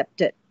 Also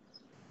accepted.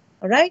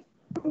 All right?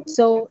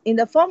 So in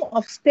the form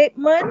of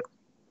statement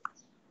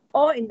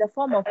or in the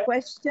form of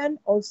question,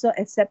 also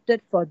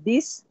accepted for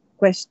this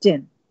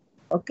question.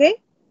 Okay?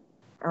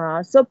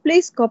 So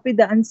please copy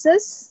the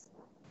answers.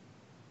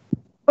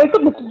 Oh, itu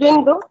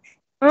betulan tuh?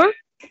 Hah?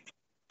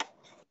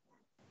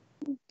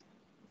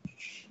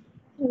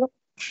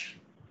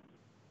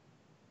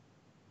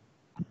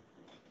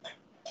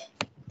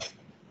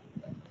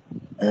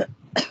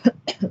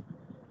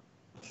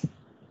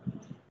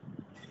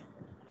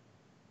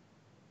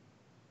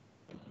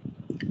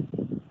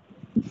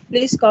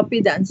 Please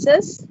copy the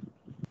answers.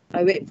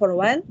 I wait for a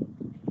while.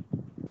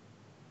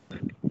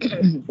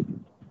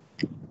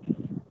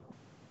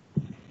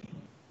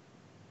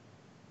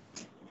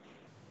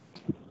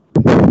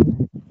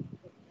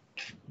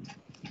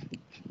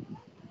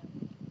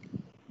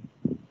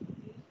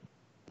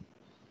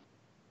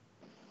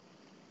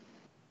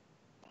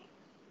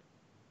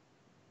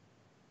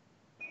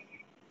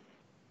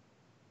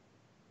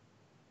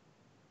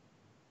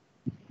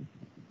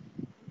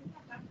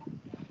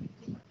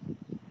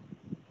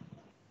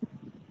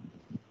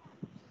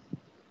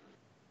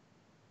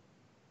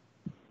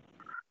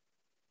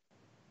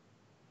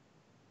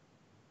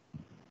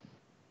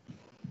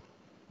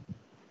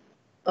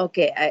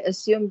 Okay, I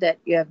assume that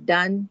you have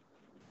done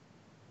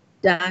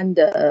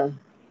the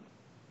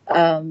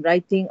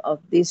writing of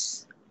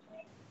these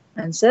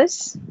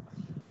answers.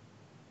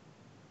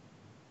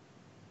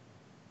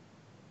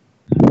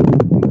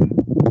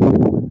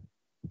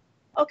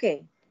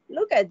 Okay,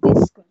 look at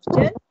this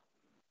question.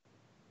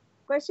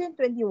 Question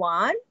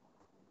 21.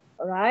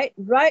 All right,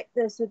 write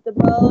the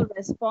suitable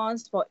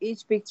response for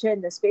each picture in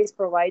the space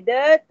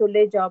provided.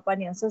 Tulis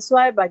jawapan yang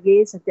sesuai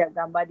bagi setiap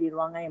gambar di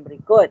ruangan yang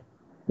berikut.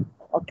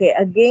 Okay,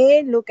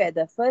 again, look at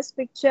the first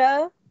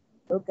picture.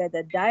 Look at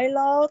the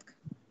dialogue.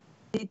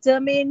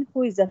 Determine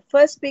who is the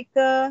first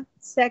speaker,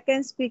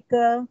 second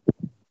speaker.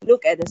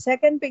 Look at the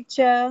second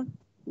picture.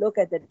 Look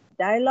at the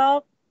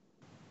dialogue.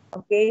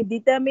 Okay,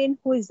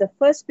 determine who is the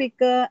first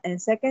speaker and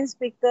second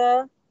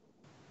speaker.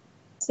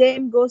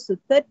 Same goes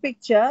to third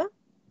picture.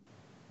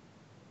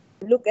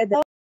 Look at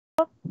the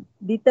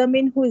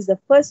determine who is the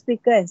first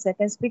speaker and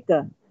second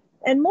speaker.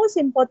 And most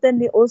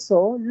importantly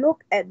also,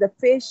 look at the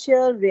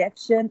facial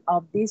reaction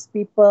of these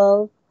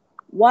people.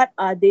 What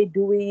are they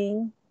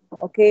doing?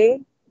 Okay,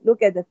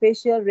 look at the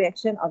facial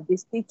reaction of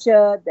this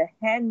teacher, the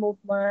hand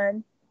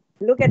movement.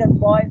 Look at the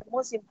boy,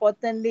 most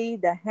importantly,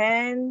 the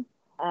hand,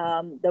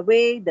 the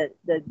way, the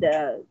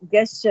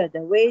gesture,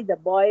 the way the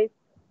boy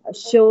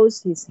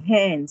shows his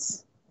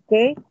hands.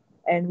 Okay,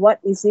 and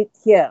what is it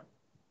here?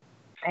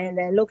 And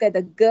then look at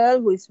the girl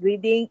who is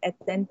reading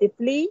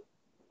attentively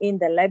in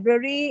the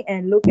library,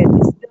 and look at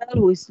this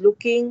girl who is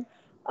looking,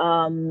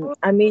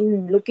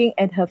 looking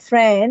at her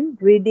friend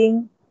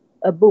reading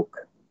a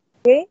book.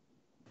 Okay.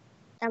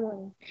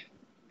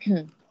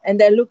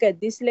 And then look at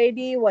this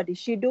lady, what is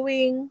she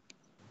doing?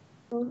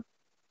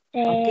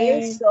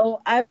 Okay, so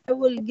I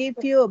will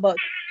give you about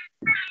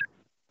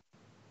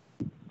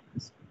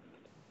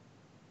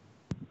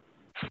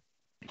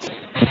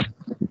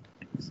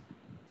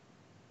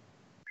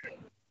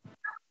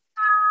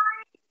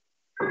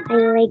I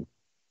like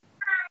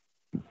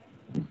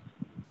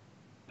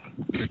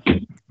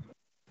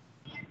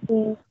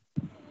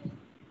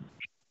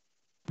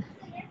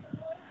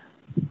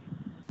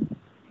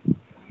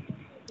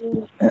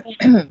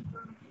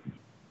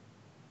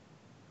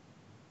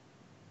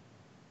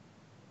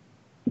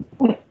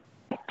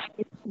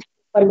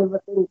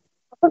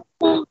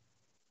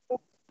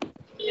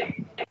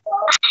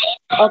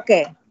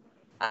okay.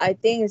 I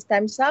think it's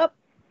time's up.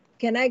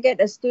 Can I get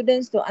the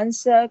students to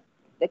answer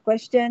the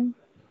question?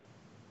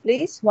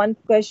 Please, one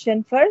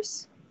question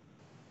first.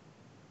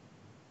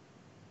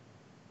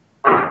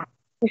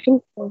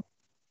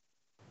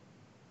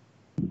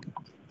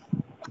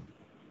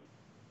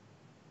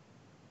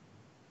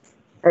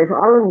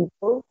 soalan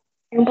itu.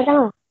 Yang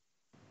pertama.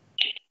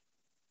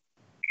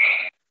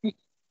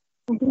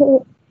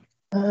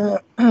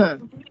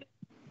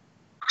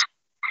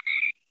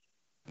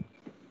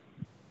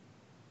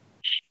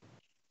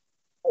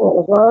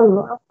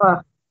 Soalan apa?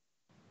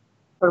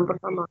 Soalan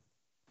pertama.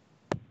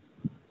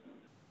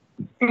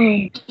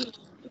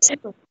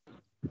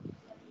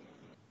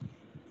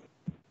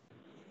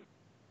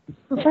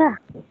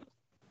 Apa?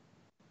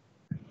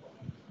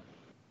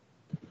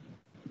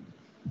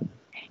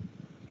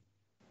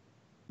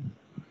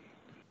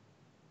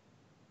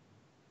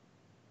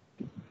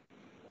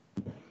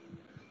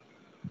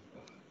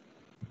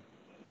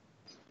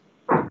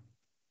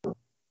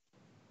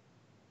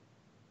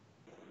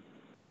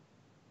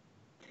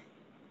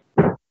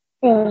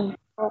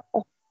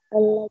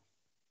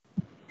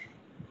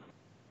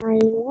 I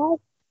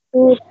like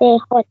to stay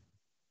hot.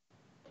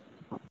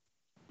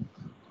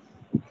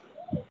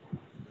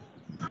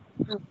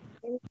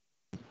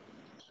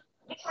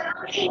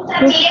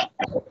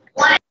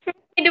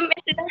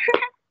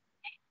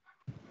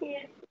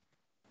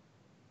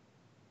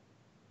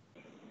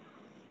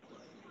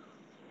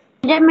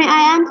 Madam, may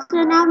I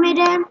answer now,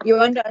 madam? You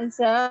want to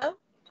answer?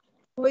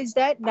 Who is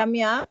that,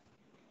 Damia?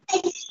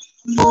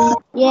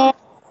 Yes.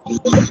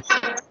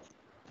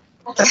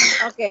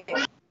 Okay.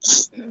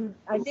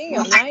 I think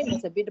your line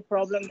is a bit of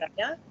problem,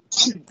 Damia.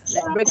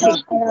 Like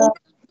breaking.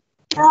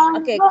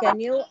 Okay, can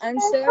you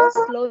answer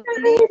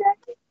slowly?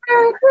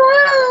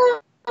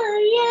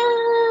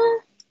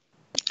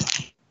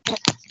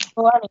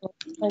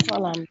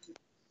 Soalan.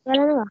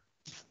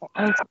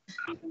 And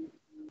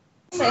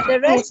the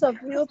rest of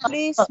you,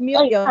 please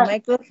mute your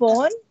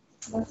microphone.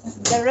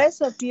 The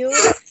rest of you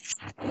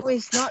who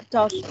is not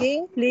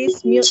talking,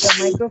 please mute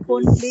your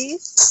microphone,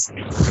 please.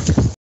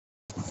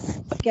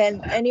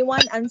 Can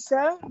anyone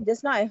answer?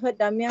 Just now I heard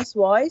Damia's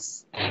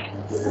voice.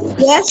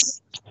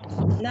 Yes.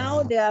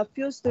 Now there are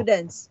few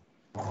students.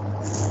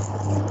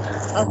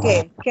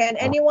 Okay, can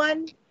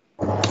anyone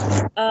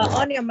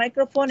on your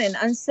microphone and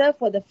answer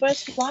for the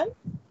first one?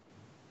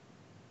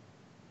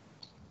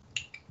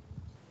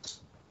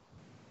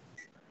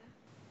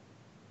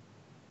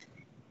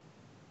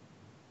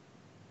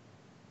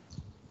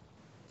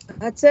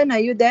 Hudson, are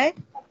you there?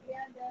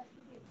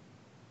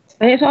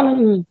 Yes,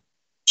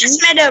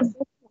 madam.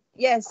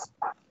 Yes,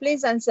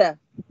 please answer.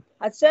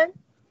 Hudson,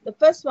 the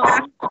first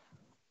one,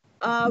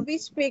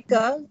 which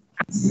speaker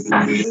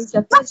is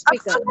the first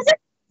speaker?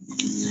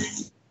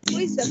 Who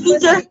is the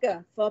first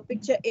speaker for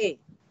picture A?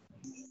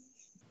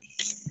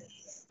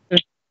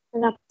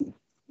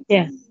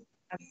 Yeah.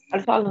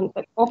 Soalan.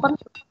 Open.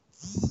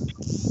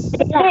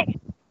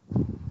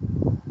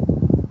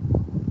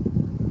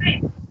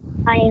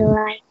 I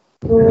like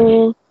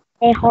to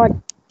stay hot.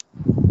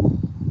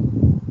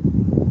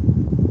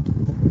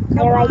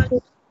 Come I like on.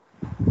 to.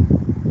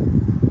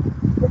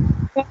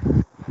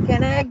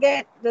 Can I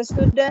get the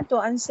student to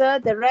answer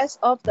the rest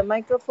of the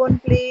microphone,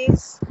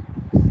 please?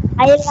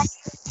 I like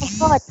to stay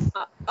hot.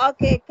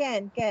 Okay,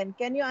 can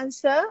you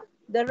answer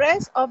the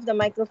rest of the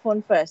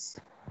microphone first?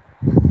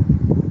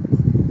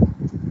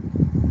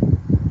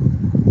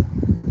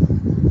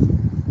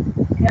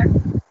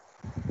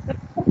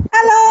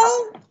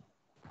 Hello.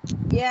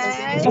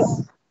 Yes.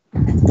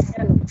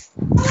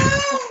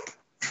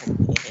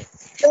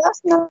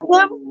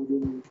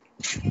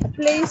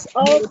 Please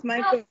off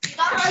microphone.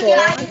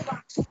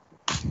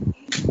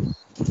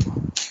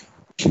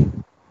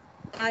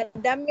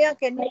 Damia,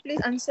 can you please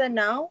answer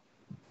now?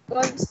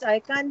 Because I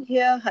can't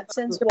hear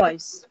Hudson's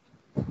voice.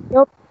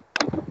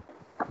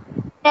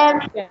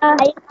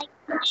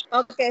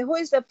 Okay, who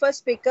is the first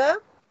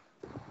speaker?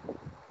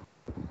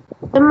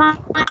 The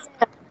mother.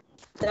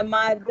 The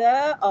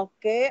mother.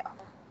 Okay,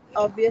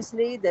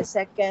 obviously the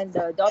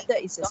daughter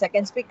is the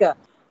second speaker.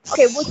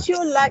 Okay, would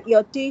you like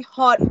your tea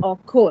hot or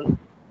cold?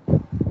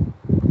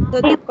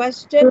 So the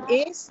question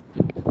is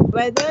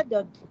whether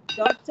the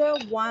daughter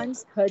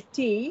wants her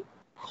tea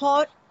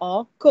hot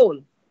or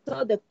cold.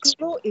 So the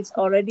clue is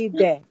already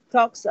there.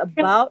 Talks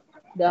about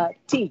the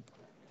tea.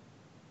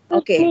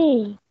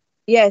 Okay.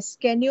 Yes.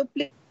 Can you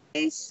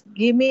please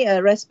give me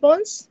a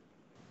response?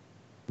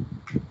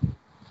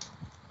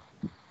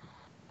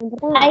 I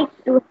like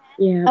to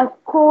have a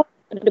cold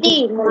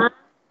tea, Ma.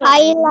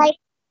 I like.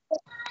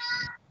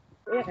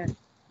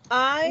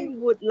 I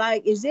would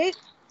like. Is it?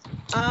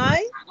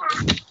 I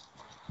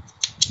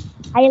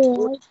I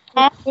like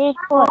have a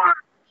cold.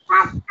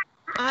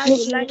 I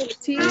would like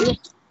tea.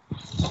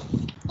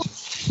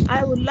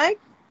 I would like.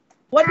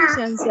 What is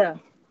the answer?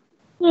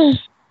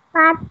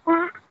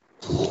 Papa.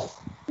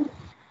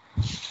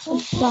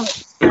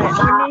 I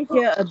only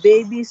hear a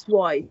baby's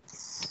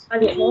voice.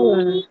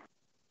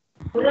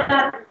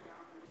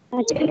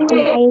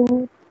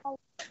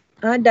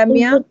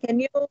 Damia, can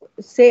you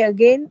say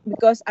again?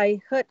 Because I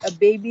heard a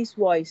baby's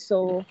voice,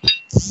 so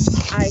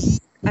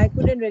I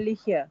couldn't really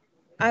hear.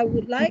 I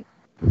would like.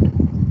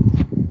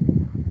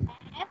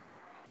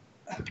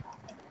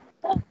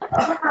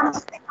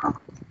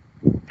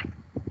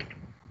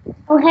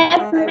 To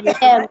have I would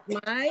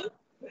like my.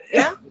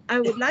 Yeah, I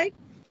would like.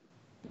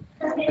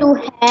 to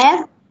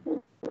have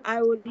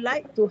I would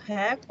like to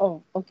have.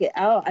 Oh, okay.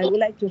 Oh, I would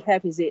like to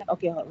have. Is it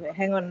okay?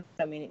 Hang on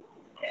a minute.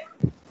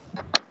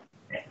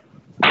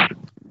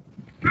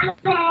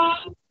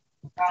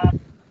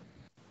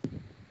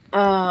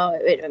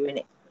 Wait a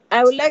minute.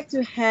 I would like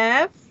to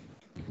have.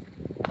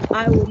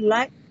 I would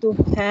like to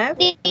have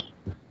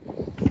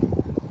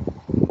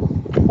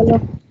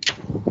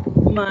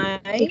my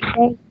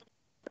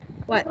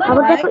what?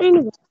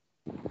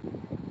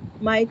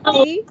 My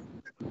tea.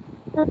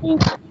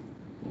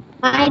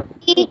 my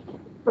tea.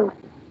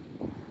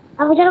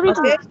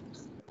 Okay.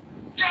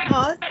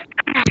 Hot.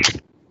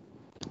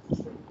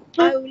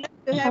 I would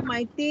like to have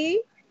my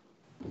tea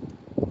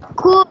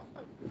Cool.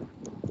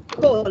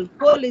 cold.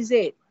 Cold is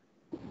it?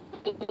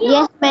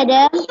 Yes,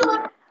 madam.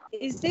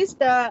 Is this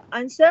the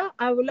answer?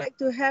 I would like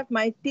to have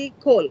my tea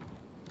cold.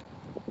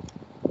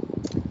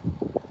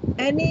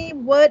 Any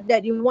word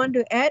that you want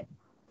to add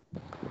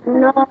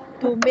No.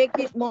 to make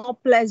it more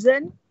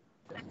pleasant?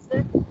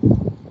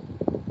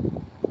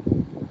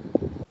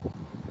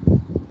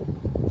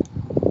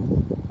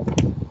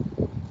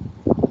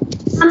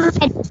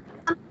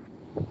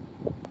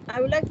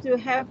 I would like to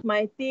have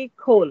my tea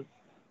cold.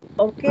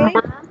 Okay.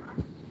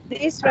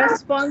 This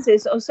response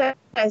is also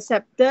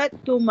accepted.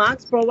 2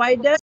 marks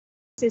provided.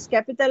 Is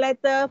capital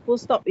letter. Full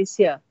stop is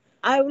here.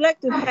 I would like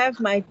to have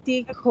my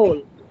tea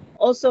cold.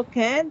 Also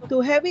can.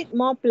 To have it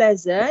more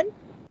pleasant,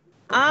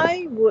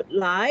 I would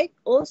like.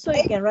 Also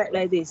you can write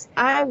like this.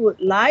 I would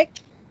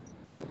like.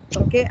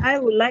 Okay. I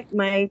would like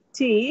my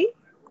tea.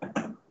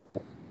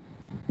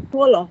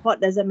 Cold or hot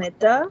doesn't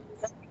matter.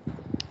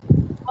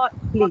 Hot,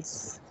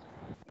 please.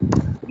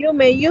 You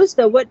may use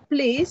the word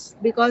please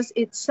because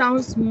it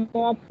sounds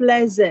more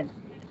pleasant,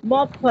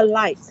 more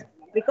polite,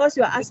 because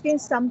you're asking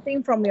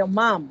something from your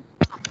mom.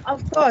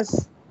 Of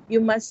course, you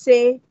must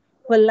say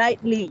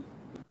politely,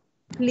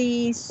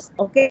 please,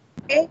 okay?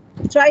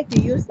 Try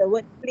to use the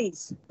word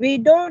please. We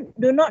do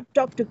not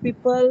talk to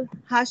people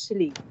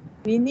harshly.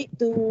 We need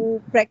to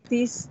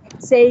practice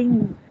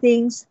saying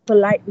things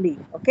politely,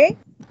 okay?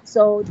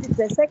 So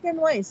the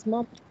second one is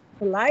more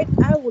polite.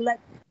 I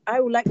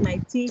would like my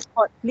tea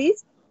hot,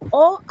 please.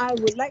 Or I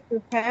would like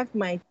to have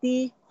my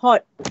tea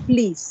hot,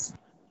 please.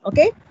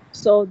 Okay?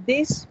 So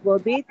this will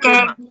be 2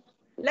 marks.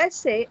 Let's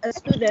say a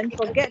student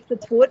forget to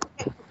put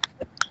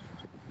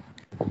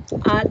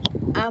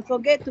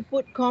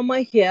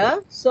comma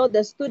here, so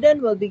the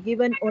student will be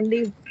given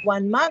only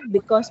 1 mark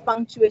because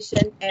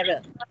punctuation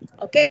error.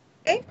 Okay?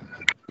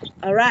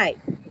 All right.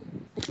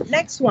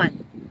 Next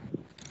one.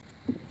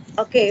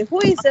 Okay, who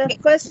is the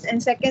first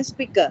and second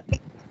speaker?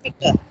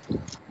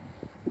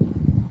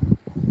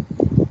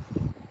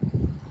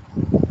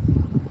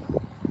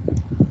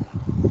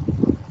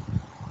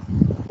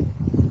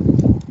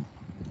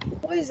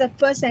 Who is the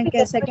first and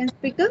second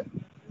speaker?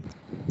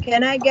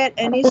 Can I get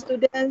any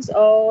students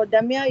or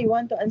Damia, you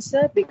want to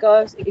answer?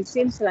 Because it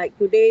seems like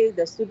today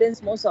the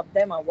students, most of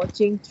them are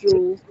watching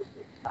through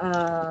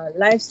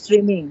live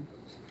streaming.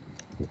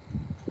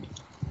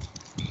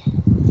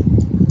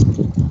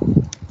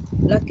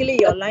 Luckily,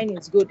 your line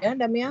is good, yeah,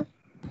 Damia?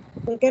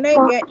 So can I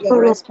get your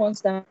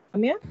response,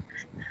 Damia?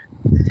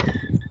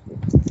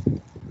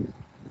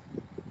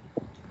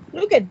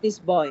 Look at this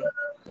boy.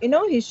 You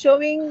know, he's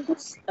showing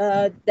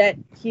that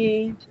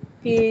he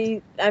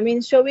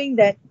showing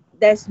that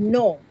there's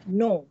no.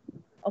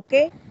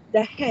 Okay,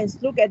 the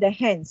hands. Look at the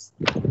hands.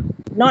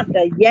 Not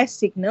the yes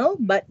signal,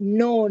 but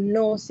no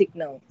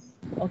signal.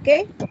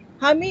 Okay,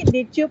 Hamid,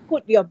 did you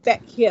put your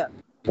back here?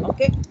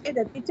 Okay,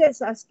 the teacher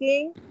is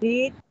asking,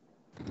 did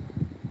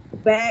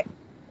back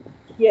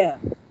here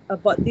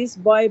about this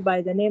boy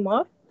by the name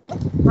of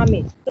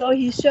Hamid. So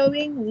he's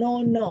showing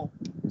no.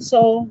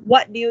 So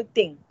what do you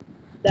think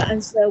the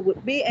answer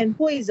would be? And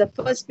who is the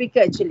first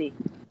speaker actually?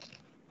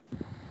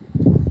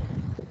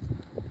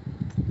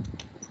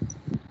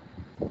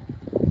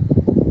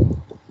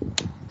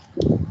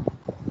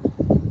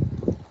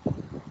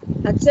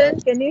 Hudson,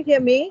 can you hear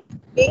me?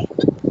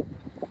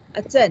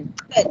 Hudson.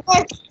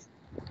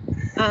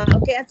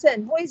 Okay,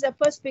 Hudson, who is the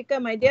first speaker,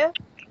 my dear?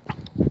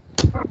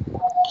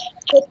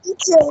 The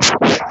teacher.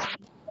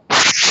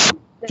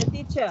 The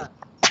teacher.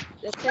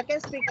 The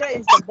second speaker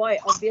is the boy,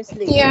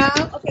 obviously. Yeah.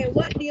 Okay,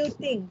 what do you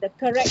think the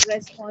correct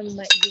response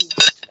might be?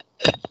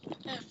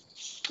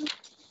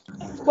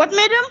 What,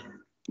 madam?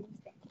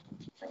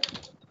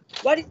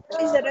 What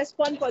is the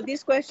response for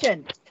this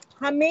question?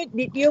 Hamid,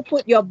 did you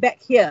put your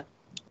back here?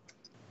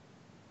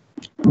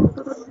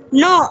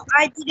 No,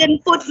 I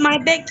didn't put my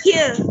bag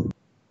here.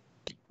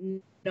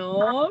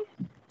 No,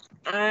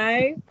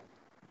 I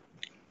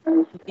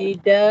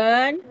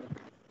didn't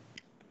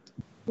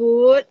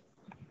put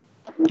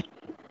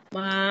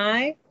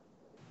my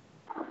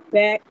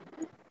back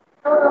here.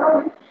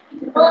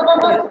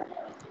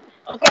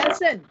 Okay,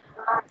 Hassan.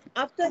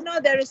 After no,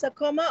 there is a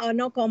comma or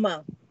no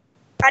comma?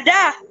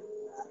 Ada.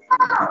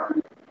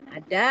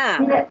 Ada.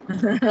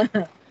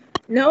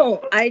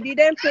 No, I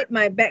didn't put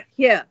my back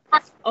here.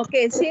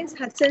 Okay, since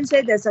Hassan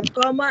said there's a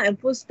comma and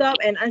full stop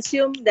and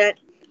assume that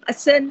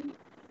Hassan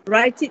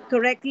write it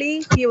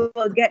correctly, he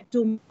will get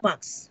 2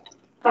 marks.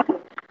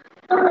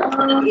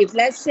 If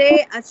let's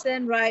say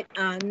Hassan write,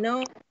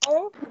 no,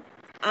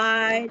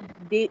 I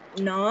did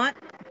not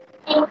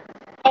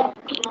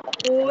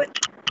put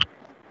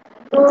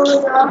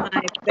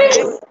my back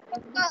here.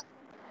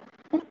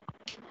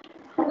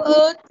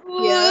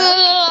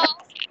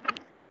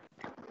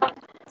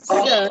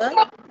 Sir,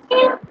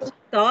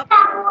 stop.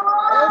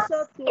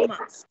 Also 2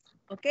 marks.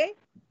 Okay?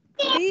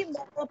 Be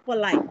more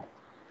polite.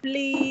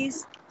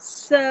 Please,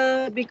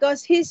 sir,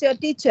 because he's your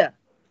teacher.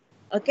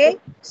 Okay?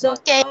 So,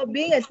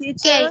 being a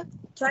teacher,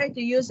 try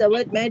to use the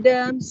word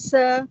madam,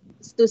 sir,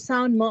 to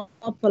sound more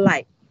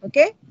polite.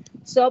 Okay?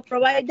 So,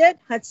 provided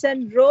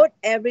Hudson wrote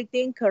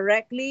everything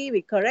correctly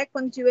with correct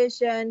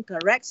punctuation,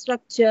 correct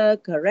structure,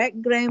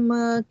 correct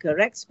grammar,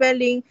 correct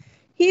spelling,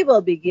 he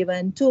will be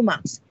given 2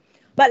 marks.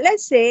 But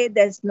let's say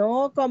there's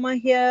no comma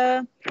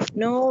here,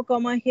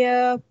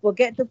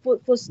 forget to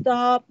put full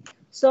stop.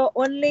 So,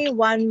 only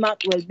 1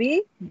 mark will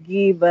be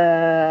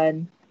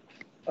given.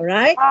 All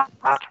right?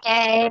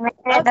 Okay,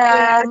 Okay,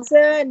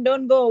 Hudson,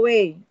 don't go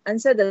away.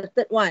 Answer the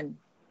third one.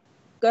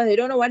 Because I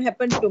don't know what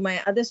happened to my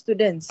other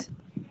students.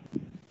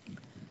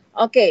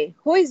 Okay,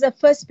 who is the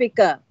first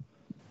speaker?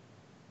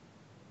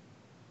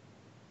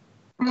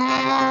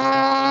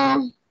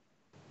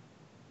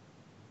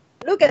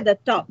 Look at the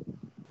top.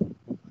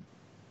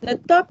 The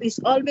top is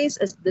always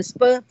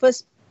the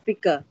first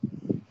speaker.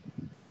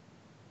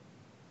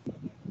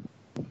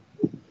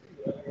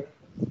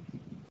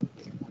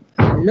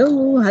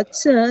 Hello,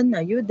 Hudson,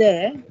 are you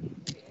there?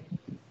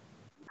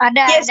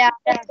 Ada.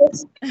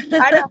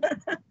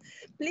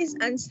 Please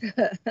answer.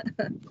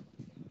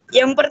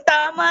 Yang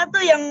pertama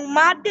tuh yang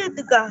made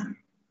tuh kah?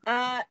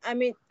 Her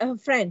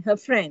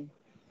friend.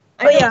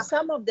 I Oh, know yeah.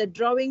 some of the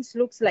drawings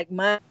looks like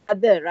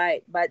mother,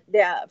 right? But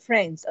they are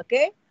friends,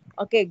 okay?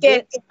 Okay,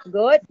 Okay.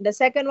 good. The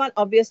second one,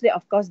 obviously,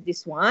 of course,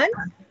 this one.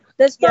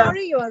 The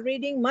story you are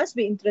reading must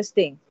be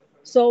interesting.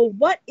 So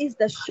what is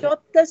the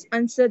shortest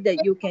answer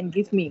that you can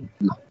give me?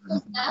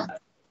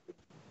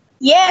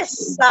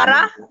 Yes,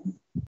 Sarah.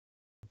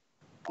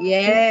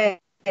 Yes,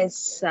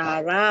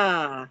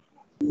 Sarah.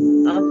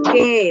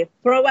 Okay,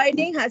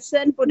 providing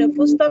Hudson put a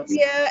full stop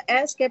here,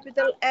 S,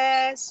 capital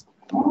S.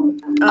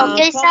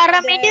 Okay,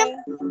 Sarah, there.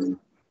 madam.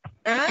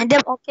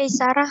 Madam, okay,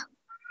 Sarah.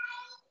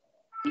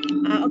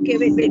 Okay,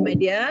 wait, my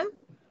dear.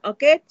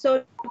 Okay,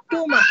 so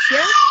 2 marks,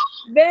 yeah?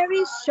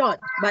 Very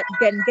short, but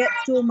can get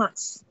 2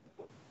 marks.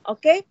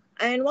 Okay,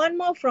 and one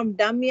more from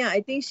Damia.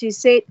 I think she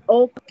said,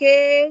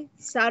 okay,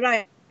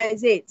 Sarah,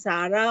 is it?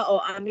 Sarah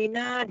or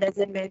Amina,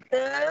 doesn't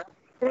matter.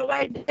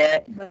 Provided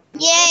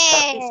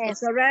Yes.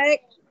 is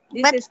correct.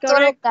 This But is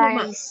correct, 2 guys.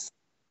 marks.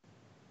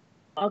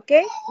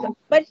 Okay,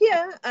 but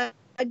here,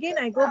 again,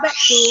 I go back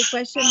to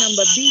question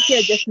number B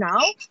here just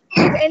now.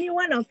 If any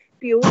one of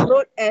you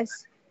wrote as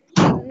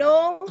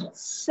no,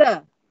 sir,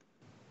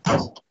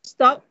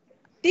 stop.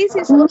 This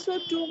is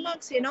also 2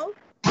 marks, you know.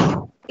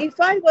 If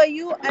I were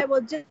you, I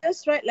will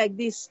just write like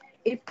this.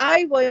 If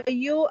I were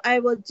you,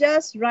 I will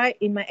just write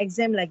in my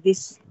exam like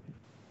this.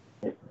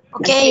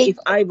 Okay. If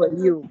I were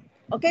you.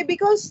 Okay,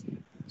 because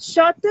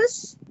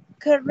shortest,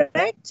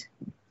 correct,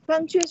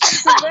 punctuation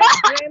correct,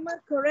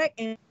 grammar correct,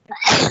 and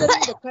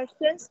answering the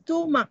questions,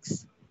 2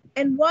 marks.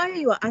 and why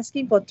you are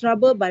asking for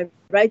trouble by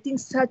writing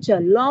such a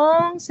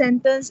long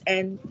sentence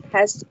and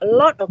has a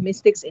lot of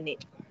mistakes in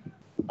it.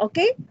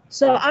 Okay,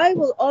 so I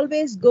will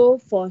always go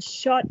for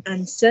short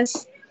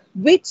answers,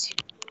 which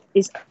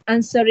is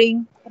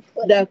answering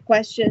the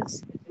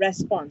question's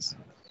response.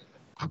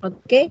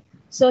 Okay,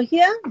 so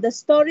here the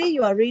story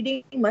you are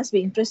reading must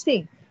be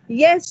interesting.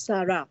 Yes,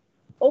 Sarah.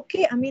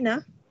 Okay,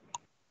 Amina.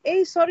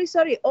 Hey, sorry.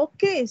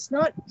 Okay, it's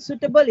not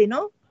suitable,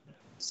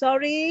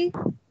 Sorry.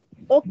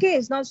 Okay,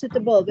 it's not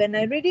suitable. When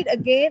I read it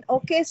again,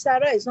 okay,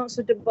 Sarah is not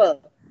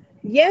suitable.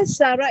 Yes,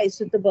 Sarah is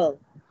suitable.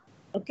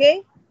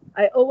 Okay,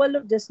 I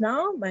overlooked just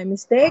now, my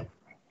mistake.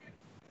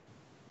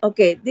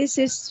 Okay, this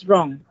is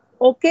wrong.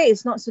 Okay,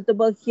 it's not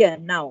suitable here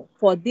now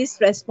for this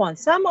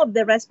response. Some of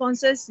the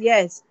responses,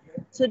 yes,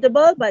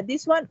 suitable, but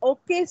this one,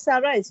 okay,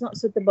 Sarah is not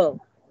suitable.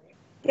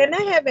 Can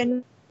I have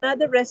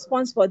another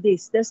response for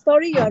this? The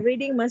story you are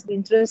reading must be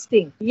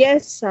interesting.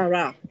 Yes,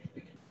 Sarah.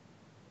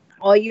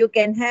 Or you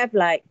can have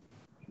like,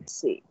 let's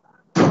see.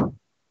 The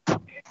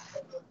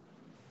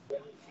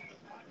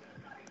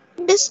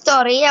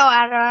story you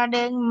are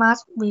reading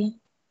must be.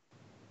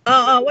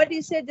 What did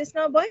you say just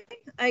now, boy?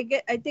 I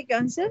take your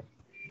answer.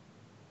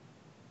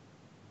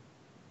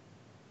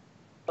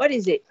 What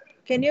is it?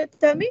 Can you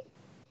tell me?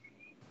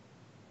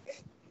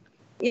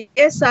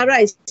 Yes, Sarah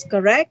is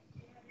correct.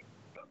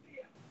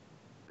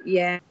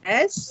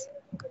 Yes.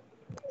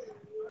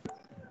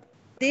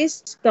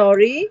 This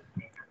story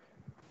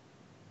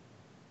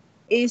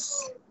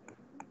is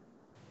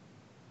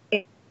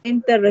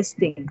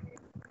interesting.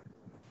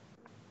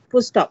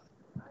 Full stop.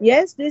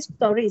 Yes, this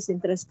story is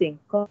interesting.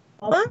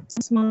 Comma,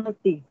 small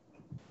t.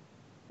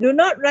 Do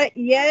not write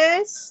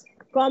yes,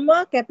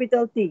 comma,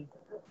 capital T.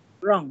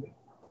 Wrong.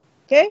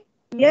 Okay?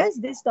 Yes,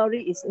 this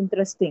story is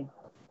interesting.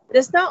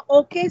 Just now,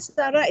 okay,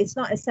 Sarah is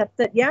not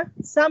accepted, yeah?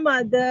 Some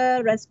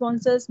other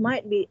responses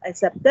might be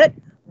accepted,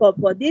 but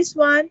for this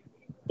one,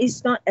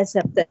 it's not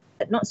accepted,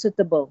 not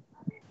suitable.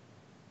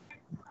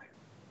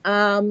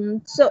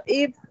 So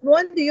if you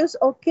want to use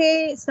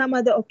okay, some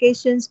other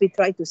occasions we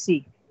try to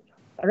see.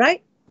 All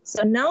right?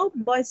 So now,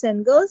 boys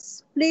and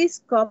girls,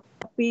 please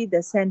copy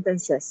the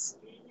sentences.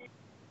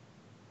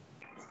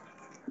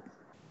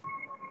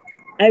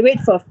 I wait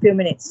for a few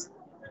minutes.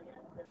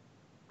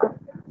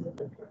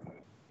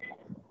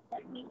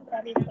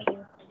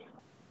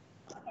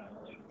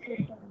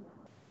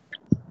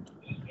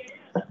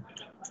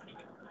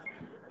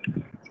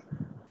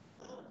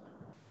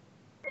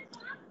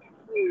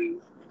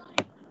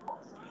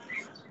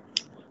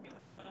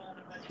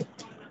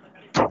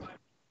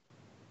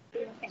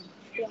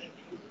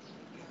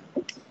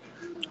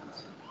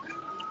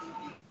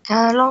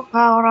 Kalau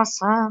kau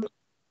rasa.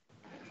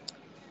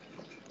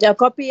 Yeah,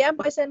 copy, yeah,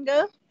 boys and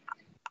girls.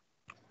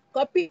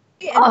 Copy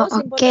and most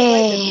important,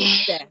 write the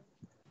tips there.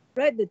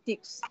 Write the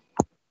tips.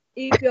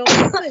 If your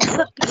paper is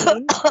not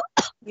clean,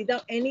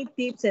 without any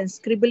tips and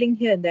scribbling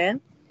here and there,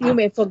 you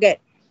may forget.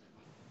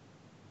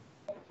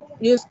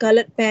 Use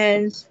colored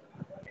pens.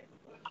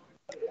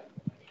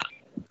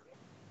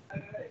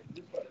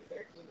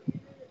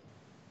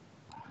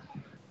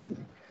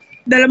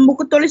 Dalam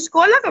buku tulis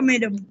sekolah kah,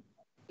 madam?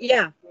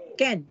 Yeah,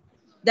 can.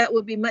 That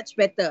would be much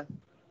better.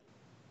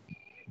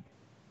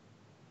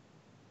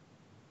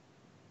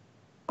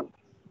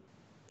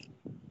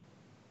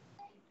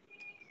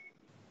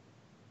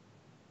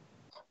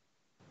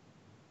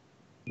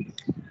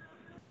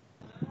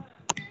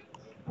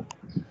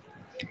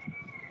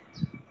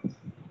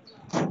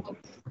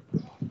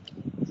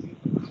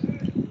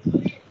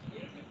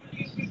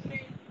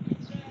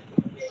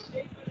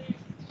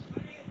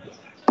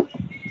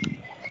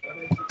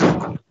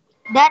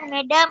 Dan,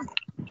 madam.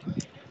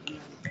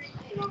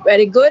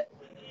 Very good.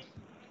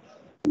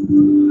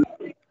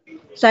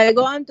 So I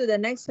go on to the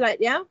next slide,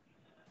 yeah?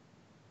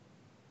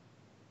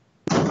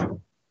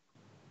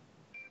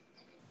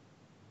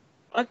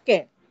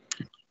 Okay.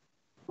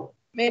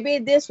 Maybe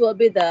this will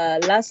be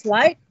the last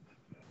slide.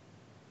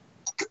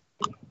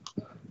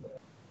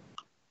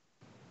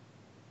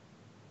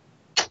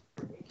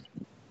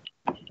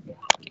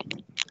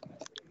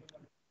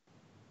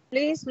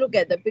 Please look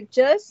at the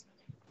pictures.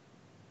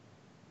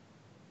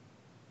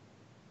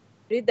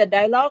 Read the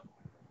dialogue.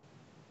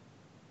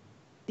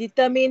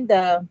 Determine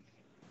the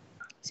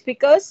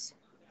speakers.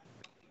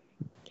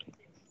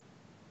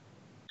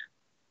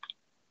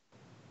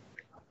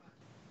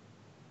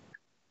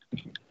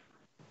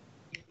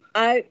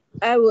 I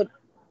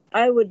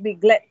would be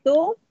glad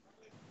to.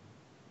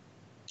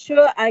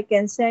 Sure, I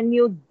can send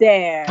you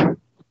there.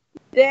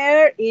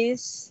 There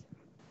is,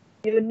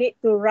 you need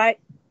to write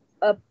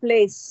a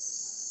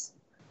place,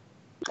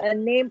 a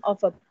name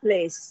of a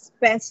place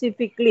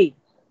specifically.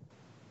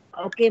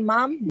 Okay,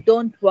 mom,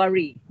 don't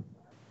worry.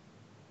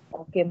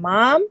 Okay,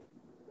 mom,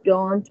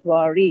 don't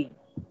worry.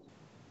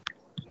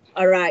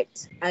 All right,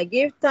 I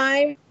give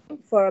time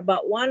for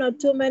about 1 or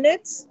 2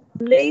 minutes.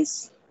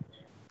 Please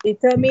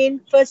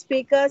determine first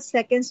speaker,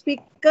 second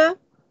speaker.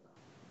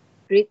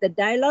 Read the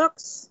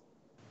dialogues.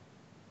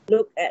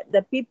 Look at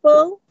the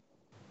people,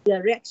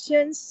 the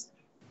reactions.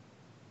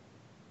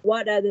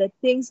 What are the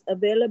things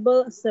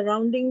available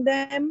surrounding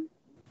them?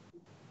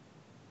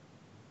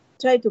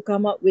 Try to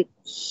come up with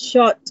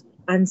short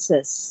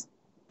answers.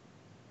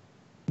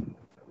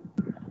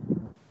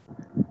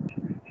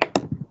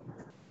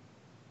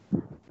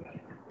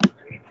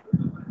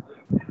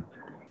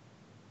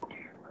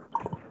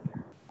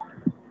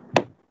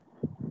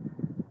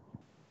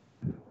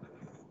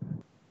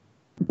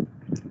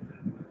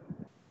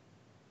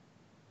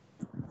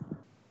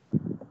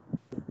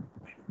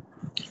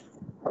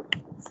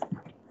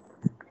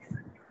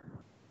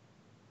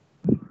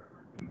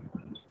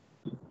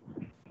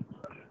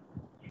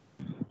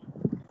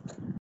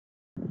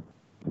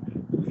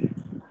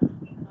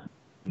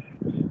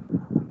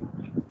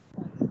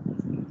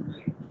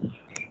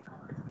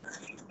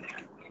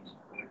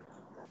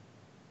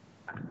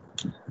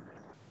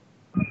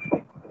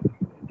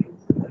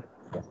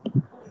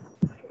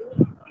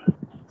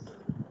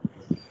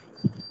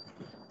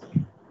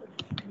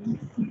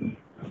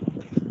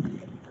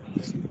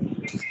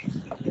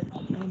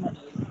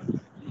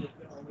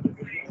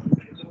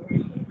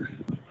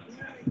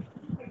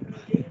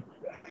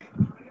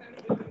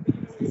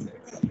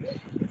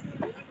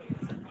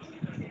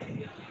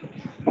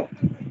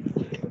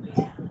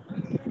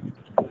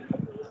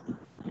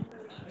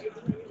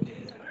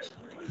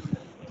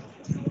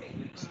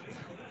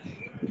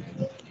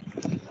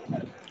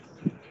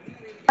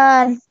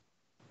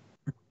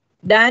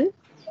 Done?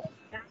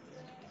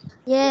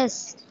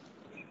 Yes.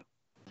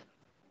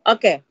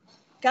 Okay.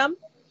 Come.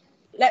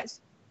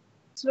 Let's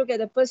look at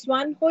the first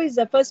one. Who is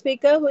the first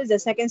speaker? Who is the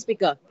second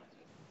speaker?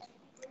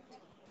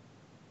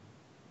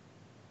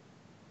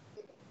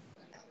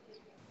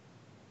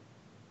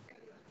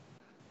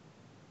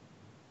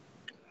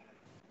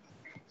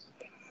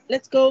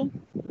 Let's go.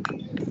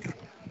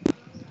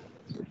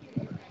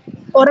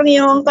 Orang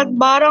yang angkat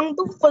barang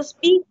tuh first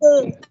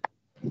speaker.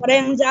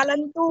 Orang yang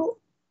jalan tuh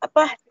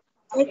apa?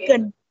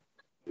 Second.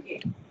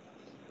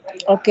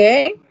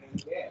 Okay.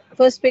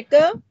 First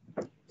speaker,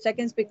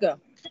 second speaker.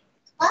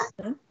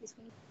 Huh?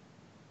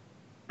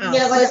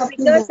 First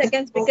speaker,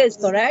 second speaker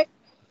is correct.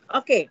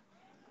 Okay.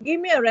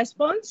 Give me a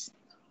response.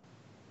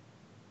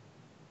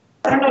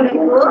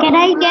 Can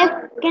I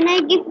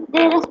give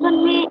the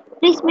response,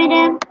 please,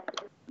 madam?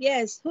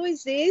 Yes. Who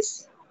is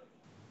this?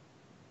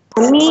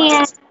 Me.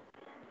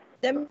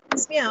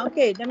 Damia.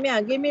 Okay.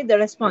 Damia, give me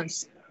the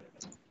response.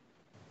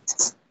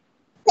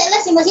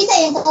 Saya si Masita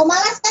yang kau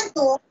malas kan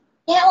tuh.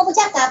 Ya mau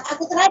bercakap,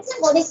 aku terakhir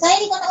kau deh saya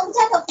kalau mau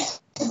bercakap.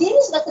 Berdiri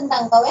sudah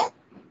tentang kau ya.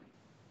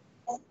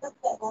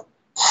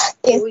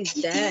 Who is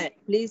that?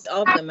 Please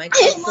off the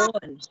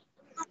microphone.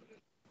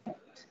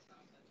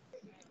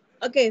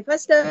 Okay,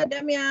 faster,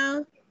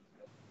 Damia.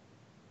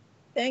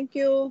 Thank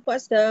you,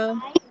 faster.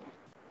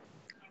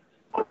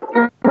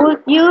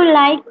 Would you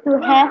like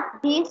to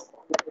have this?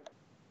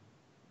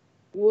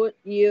 Would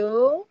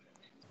you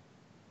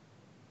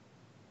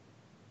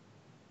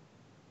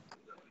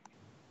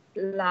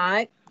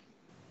like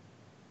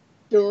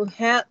to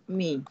help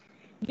me?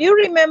 Do you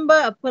remember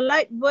a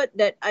polite word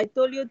that I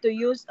told you to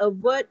use, a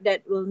word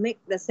that will make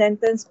the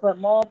sentence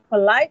more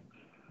polite?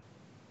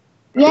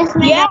 Yes,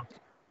 madam. Yeah.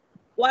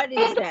 What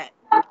is that?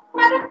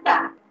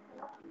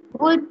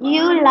 Would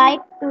you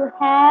like to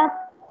have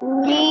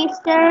me,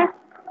 sir?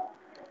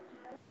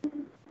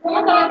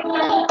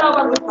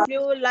 Would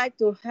you like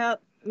to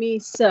help me,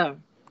 sir?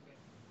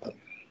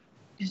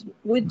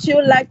 Would you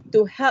like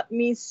to help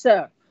me,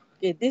 sir?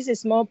 Okay, this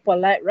is more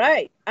polite,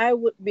 right? I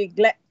would be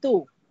glad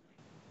to.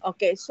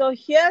 Okay, so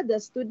here the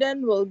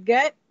student will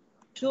get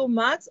 2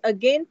 marks,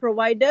 again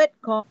provided,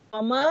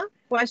 comma,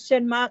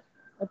 question mark.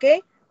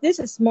 Okay, this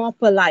is more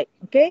polite.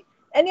 Okay,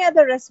 any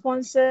other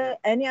response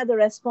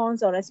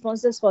or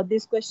responses for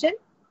this question?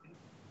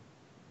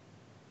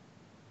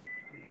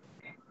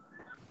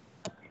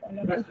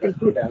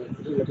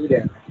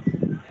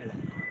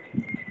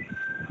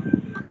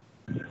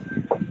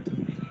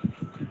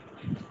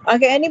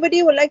 Okay,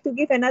 anybody would like to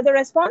give another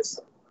response?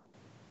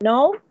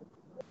 No?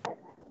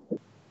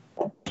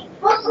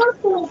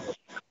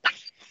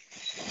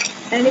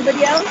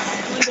 Anybody else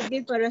want to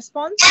give a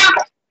response?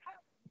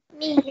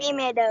 Me,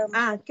 madam.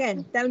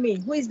 Ken, tell me,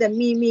 who is the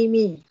me?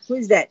 Who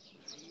is that?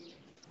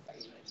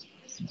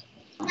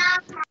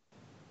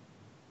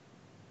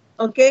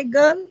 Okay,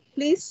 girl,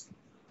 please.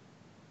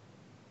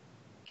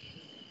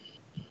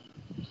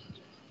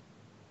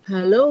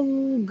 Hello,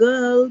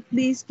 girl,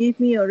 please give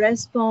me your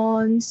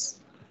response.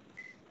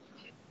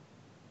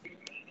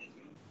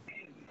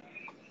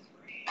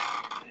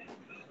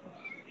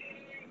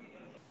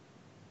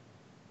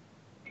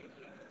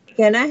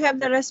 Can I have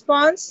the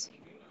response?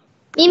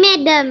 Me,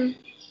 madam.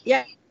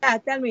 Yeah,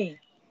 tell me.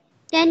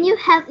 Can you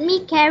help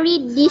me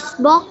carry these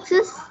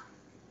boxes?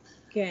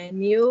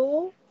 Can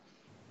you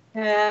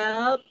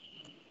help?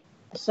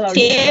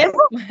 Sorry.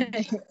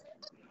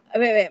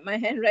 Wait, my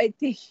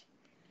handwriting.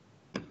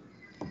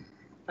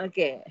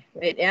 Okay,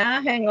 wait,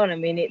 yeah, hang on a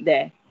minute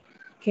there.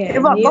 Can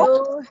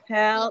you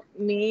help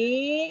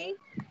me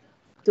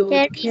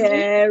to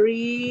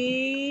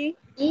carry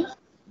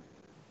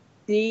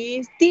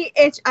these?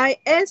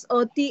 THIS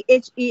or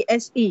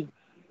THESE?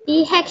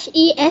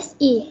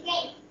 THESE.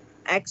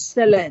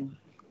 Excellent.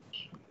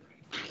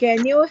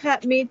 Can you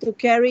help me to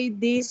carry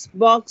these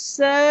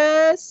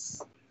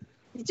boxes?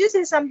 Did you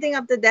say something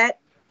after that?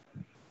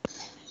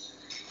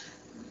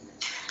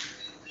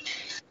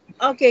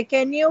 Okay,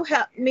 can you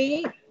help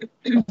me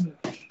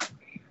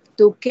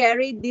to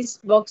carry these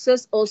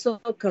boxes also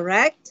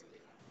correct?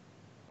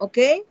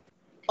 Okay.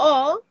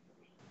 Or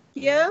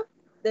here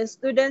the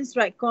students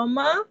write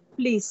comma,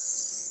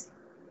 please.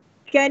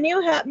 Can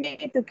you help me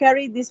to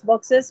carry these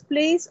boxes,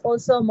 please?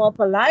 Also more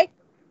polite.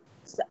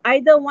 So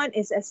either one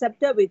is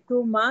accepted with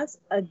 2 marks.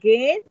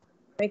 Again,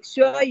 make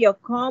sure your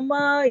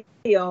comma,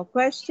 your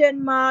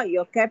question mark,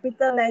 your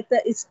capital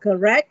letter is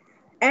correct.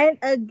 And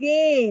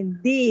again,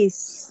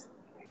 this.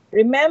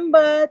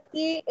 Remember,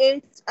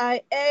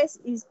 THIS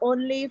is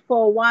only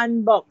for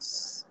 1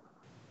 box.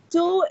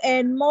 2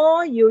 and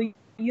more, you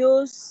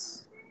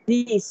use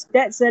this.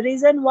 That's the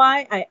reason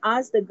why I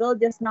asked the girl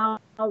just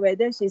now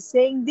whether she's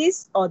saying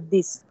this or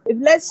this. If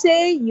let's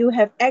say you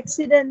have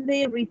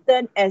accidentally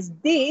written as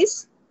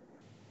this,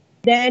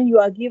 then you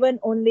are given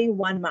only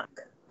 1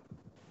 mark.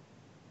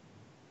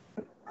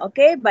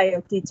 Okay, by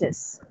your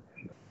teachers.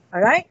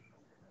 All right,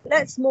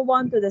 let's move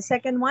on to the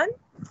second one.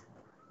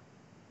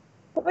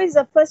 Who is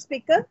the first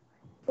speaker?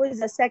 Who is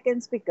the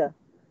second speaker?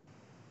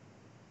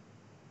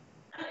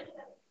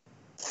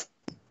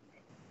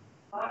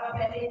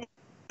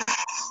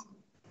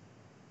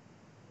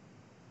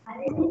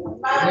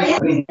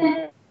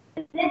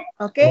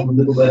 Okay.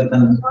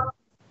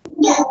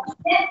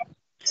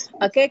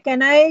 Okay,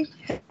 can I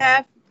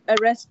have a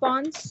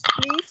response,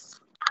 please?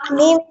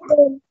 Me,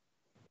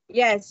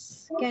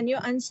 Yes. Can you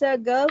answer,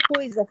 girl? Who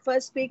is the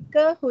first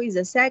speaker? Who is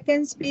the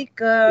second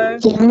speaker?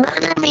 Yang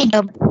mana,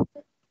 madam?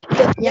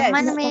 Yang Yes.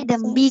 mana,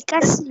 madam?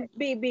 Because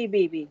B.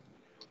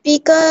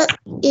 speaker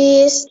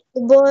is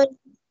the boy.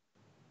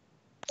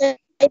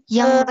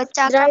 yang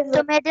bercakap tu,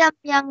 driver. madam,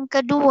 yang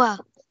kedua.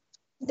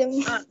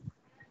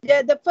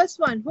 Yeah, the first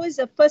one. Who is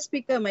the first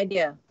speaker, my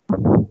dear?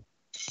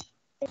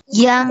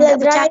 Yang tak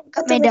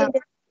bercakap, madam.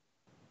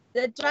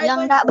 The driver Yang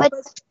is tak the first.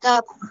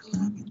 bercakap.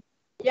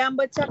 Yang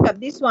bercakap.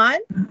 This one.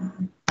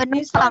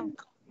 This Penumpang.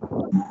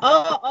 one.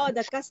 Oh,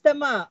 the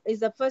customer is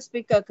the first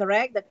speaker,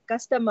 correct? The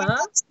customer.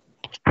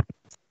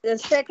 The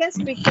second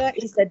speaker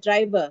is the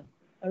driver.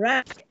 All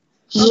right.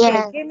 Okay,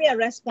 Yes. give me a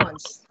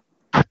response.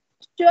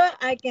 Sure,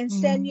 I can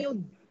send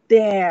you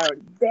there.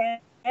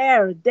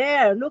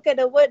 Look at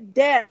the word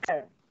there.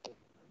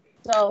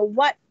 So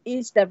what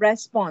is the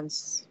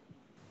response?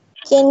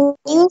 Can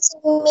you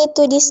send me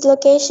to this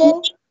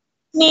location?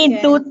 Me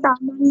to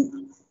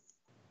Taman.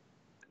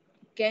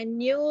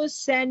 Can you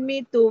send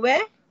me to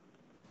where?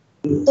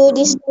 To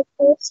this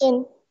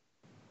location.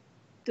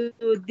 To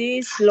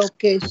this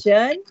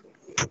location.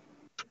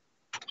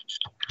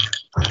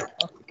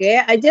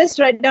 Okay, I just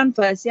write down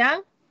first, yeah?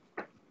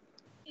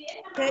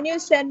 Can you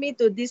send me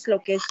to this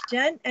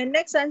location? And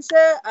next answer,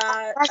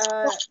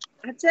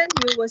 Hudson,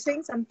 you were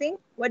saying something.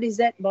 What is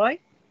that, boy?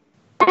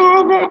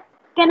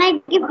 Can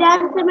I give the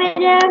answer,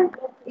 madam?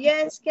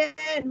 Yes,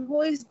 can.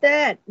 Who is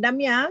that?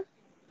 Damia?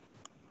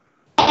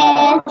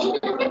 Yes.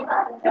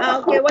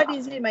 Okay, what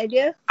is it, my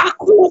dear?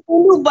 Aku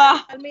dulu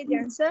bah. Tell me the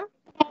answer.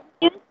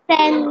 You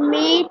send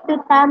me to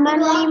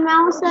Taman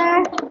Limau,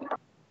 sir.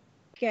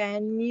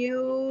 Can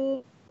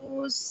you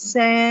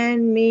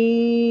send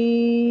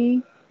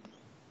me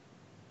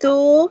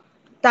to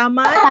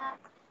Taman?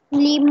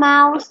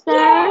 Limau,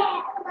 sir.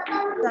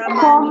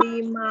 Taman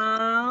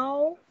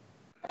Limau,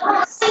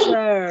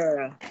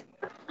 sir.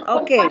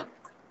 Okay.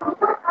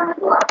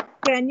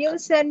 Can you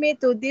send me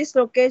to this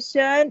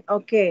location?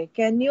 Okay.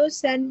 Can you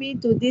send me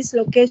to this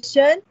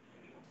location?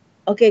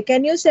 Okay.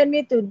 Can you send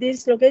me to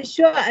this location?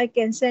 Sure, I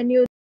can send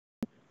you.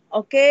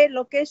 Okay.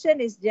 Location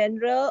is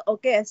general.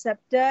 Okay.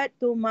 Accepted.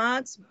 2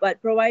 marks.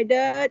 But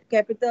provided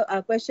capital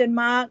question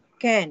mark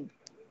can.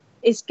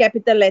 It's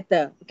capital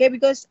letter. Okay.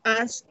 Because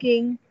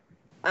asking,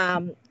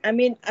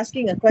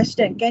 asking a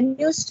question. Can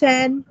you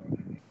send?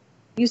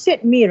 You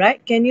said me,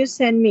 right? Can you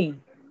send me?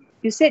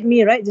 You said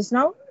me, right, just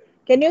now?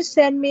 Can you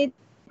send me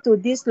to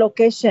this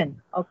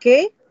location?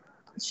 Okay.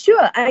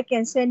 Sure, I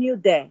can send you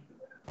there.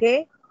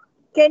 Okay.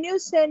 Can you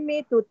send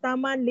me to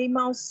Taman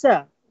Limau,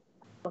 sir?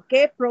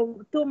 Okay.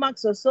 2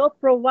 marks also.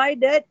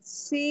 Provided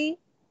C,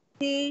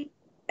 T,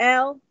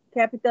 L,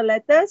 capital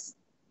letters,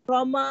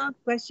 comma,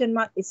 question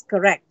mark is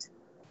correct.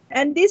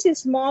 And this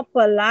is more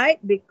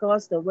polite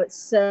because the word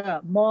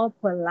sir, more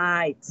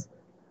polite.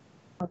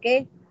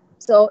 Okay.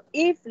 So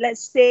if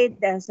let's say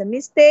there's a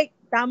mistake,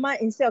 Tama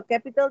instead of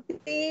capital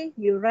T,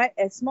 you write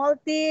a small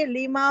t,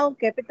 Limau,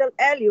 capital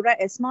L, you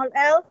write a small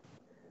l.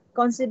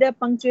 Consider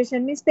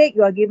punctuation mistake,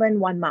 you are given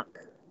 1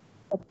 mark.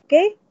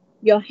 Okay?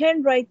 Your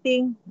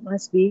handwriting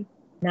must be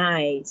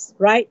nice.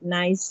 Write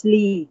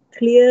nicely,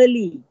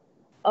 clearly.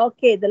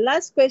 Okay, the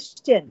last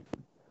question.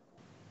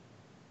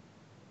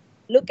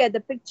 Look at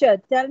the picture.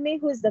 Tell me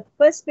who is the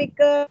first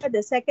speaker,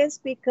 the second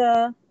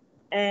speaker,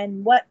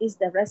 and what is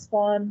the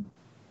response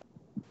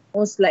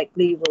most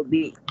likely will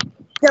be.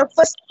 The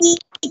first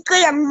speaker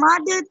yang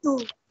mother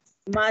tu.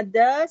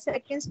 Mother,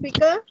 second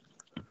speaker.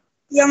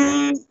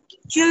 Yang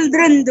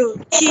children tuh.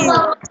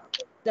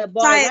 The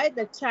boy, Child. right?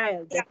 The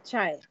child. The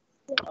child.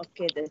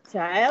 Okay, the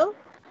child.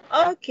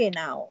 Okay,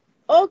 now.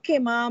 Okay,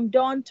 mom,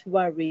 don't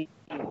worry.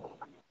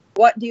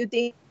 What do you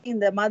think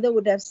the mother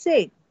would have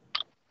said?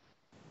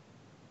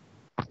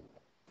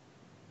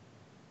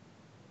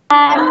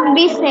 And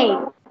be safe.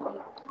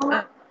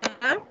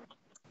 Uh-huh.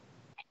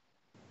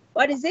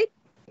 What is it?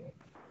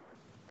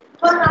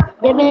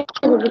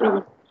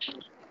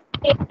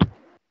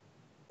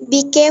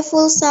 Be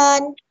careful,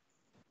 son.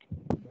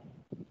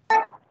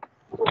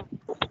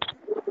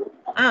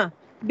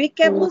 Be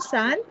careful,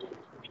 son.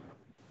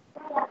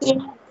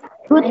 Good.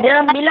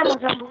 Bilang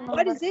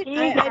What is it?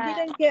 I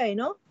didn't hear, you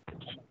know.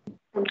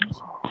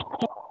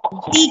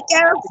 Be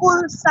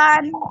careful,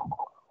 son.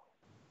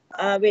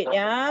 Wait,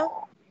 yeah.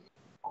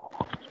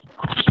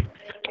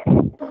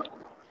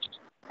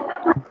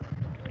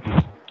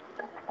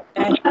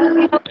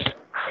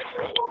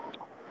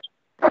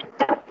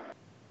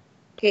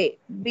 Okay,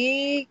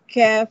 be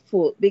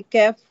careful. Be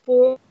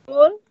careful.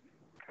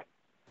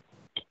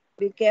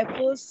 Be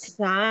careful,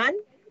 son.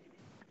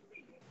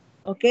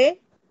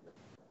 Okay.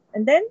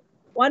 And then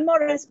one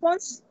more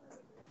response.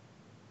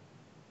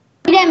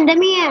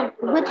 Damir.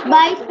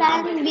 Goodbye,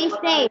 son. Be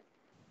safe.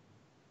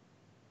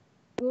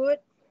 Good.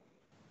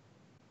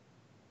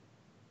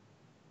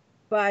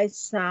 Bye,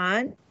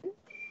 son.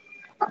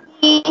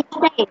 Be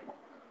safe.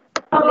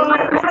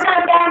 Please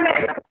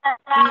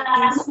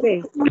be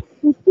safe.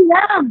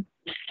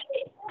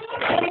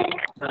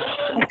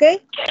 Okay.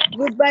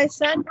 Goodbye,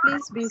 son.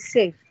 Please be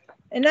safe.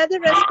 Another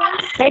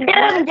response?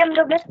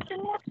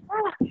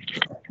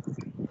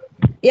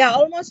 Yeah,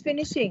 almost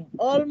finishing.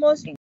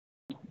 Almost.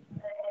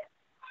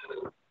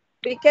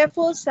 Be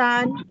careful,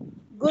 son.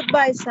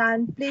 Goodbye,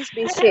 son. Please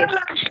be safe.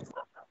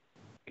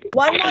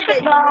 One more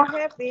that you may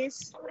have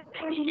is,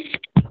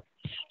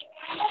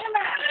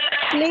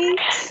 please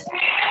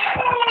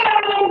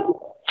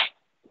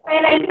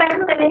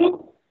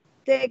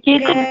take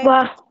care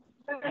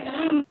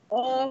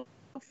of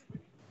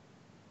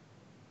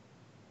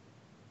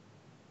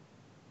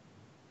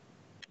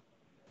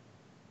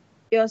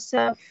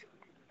yourself.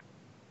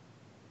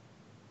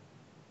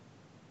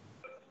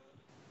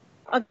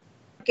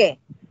 Okay.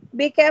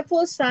 Be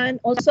careful, son.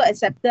 Also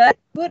accepted.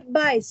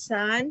 Goodbye,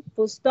 son.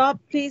 Full stop.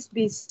 Please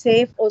be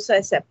safe. Also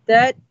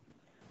accepted.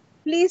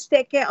 Please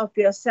take care of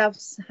yourself,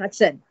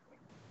 Hudson.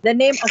 The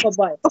name of a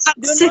boy.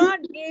 Do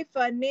not give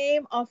a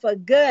name of a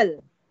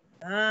girl.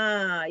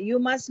 You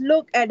must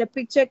look at the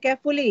picture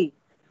carefully.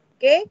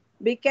 Okay.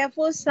 Be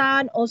careful,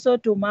 son. Also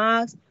to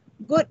Marks.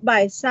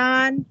 Goodbye,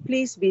 son.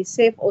 Please be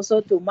safe.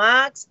 Also to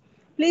Marks.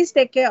 Please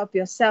take care of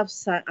yourself,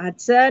 son.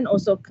 Hudson.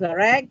 Also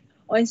correct.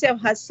 Or instead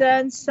of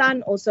Hudson,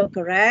 son. Also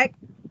correct.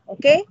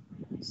 Okay.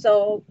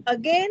 So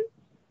again,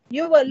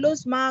 you will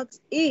lose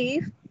marks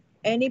if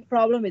any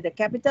problem with the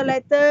capital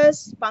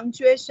letters,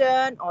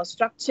 punctuation, or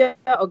structure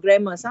or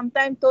grammar.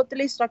 Sometimes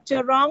totally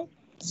structure wrong,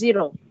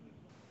 0.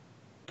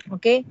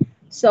 Okay.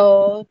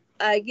 So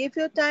I give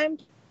you time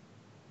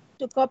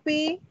to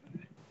copy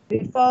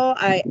before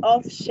I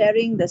off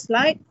sharing the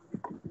slide.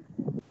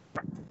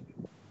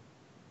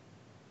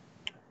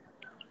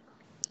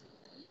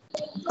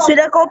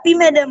 Sudah copy,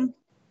 madam.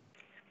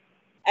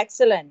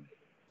 Excellent.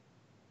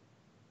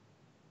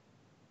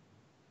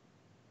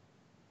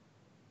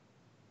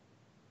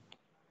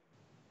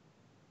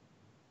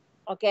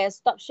 Okay,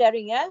 stop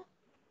sharing, yeah?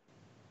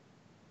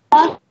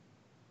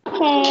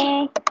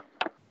 Okay.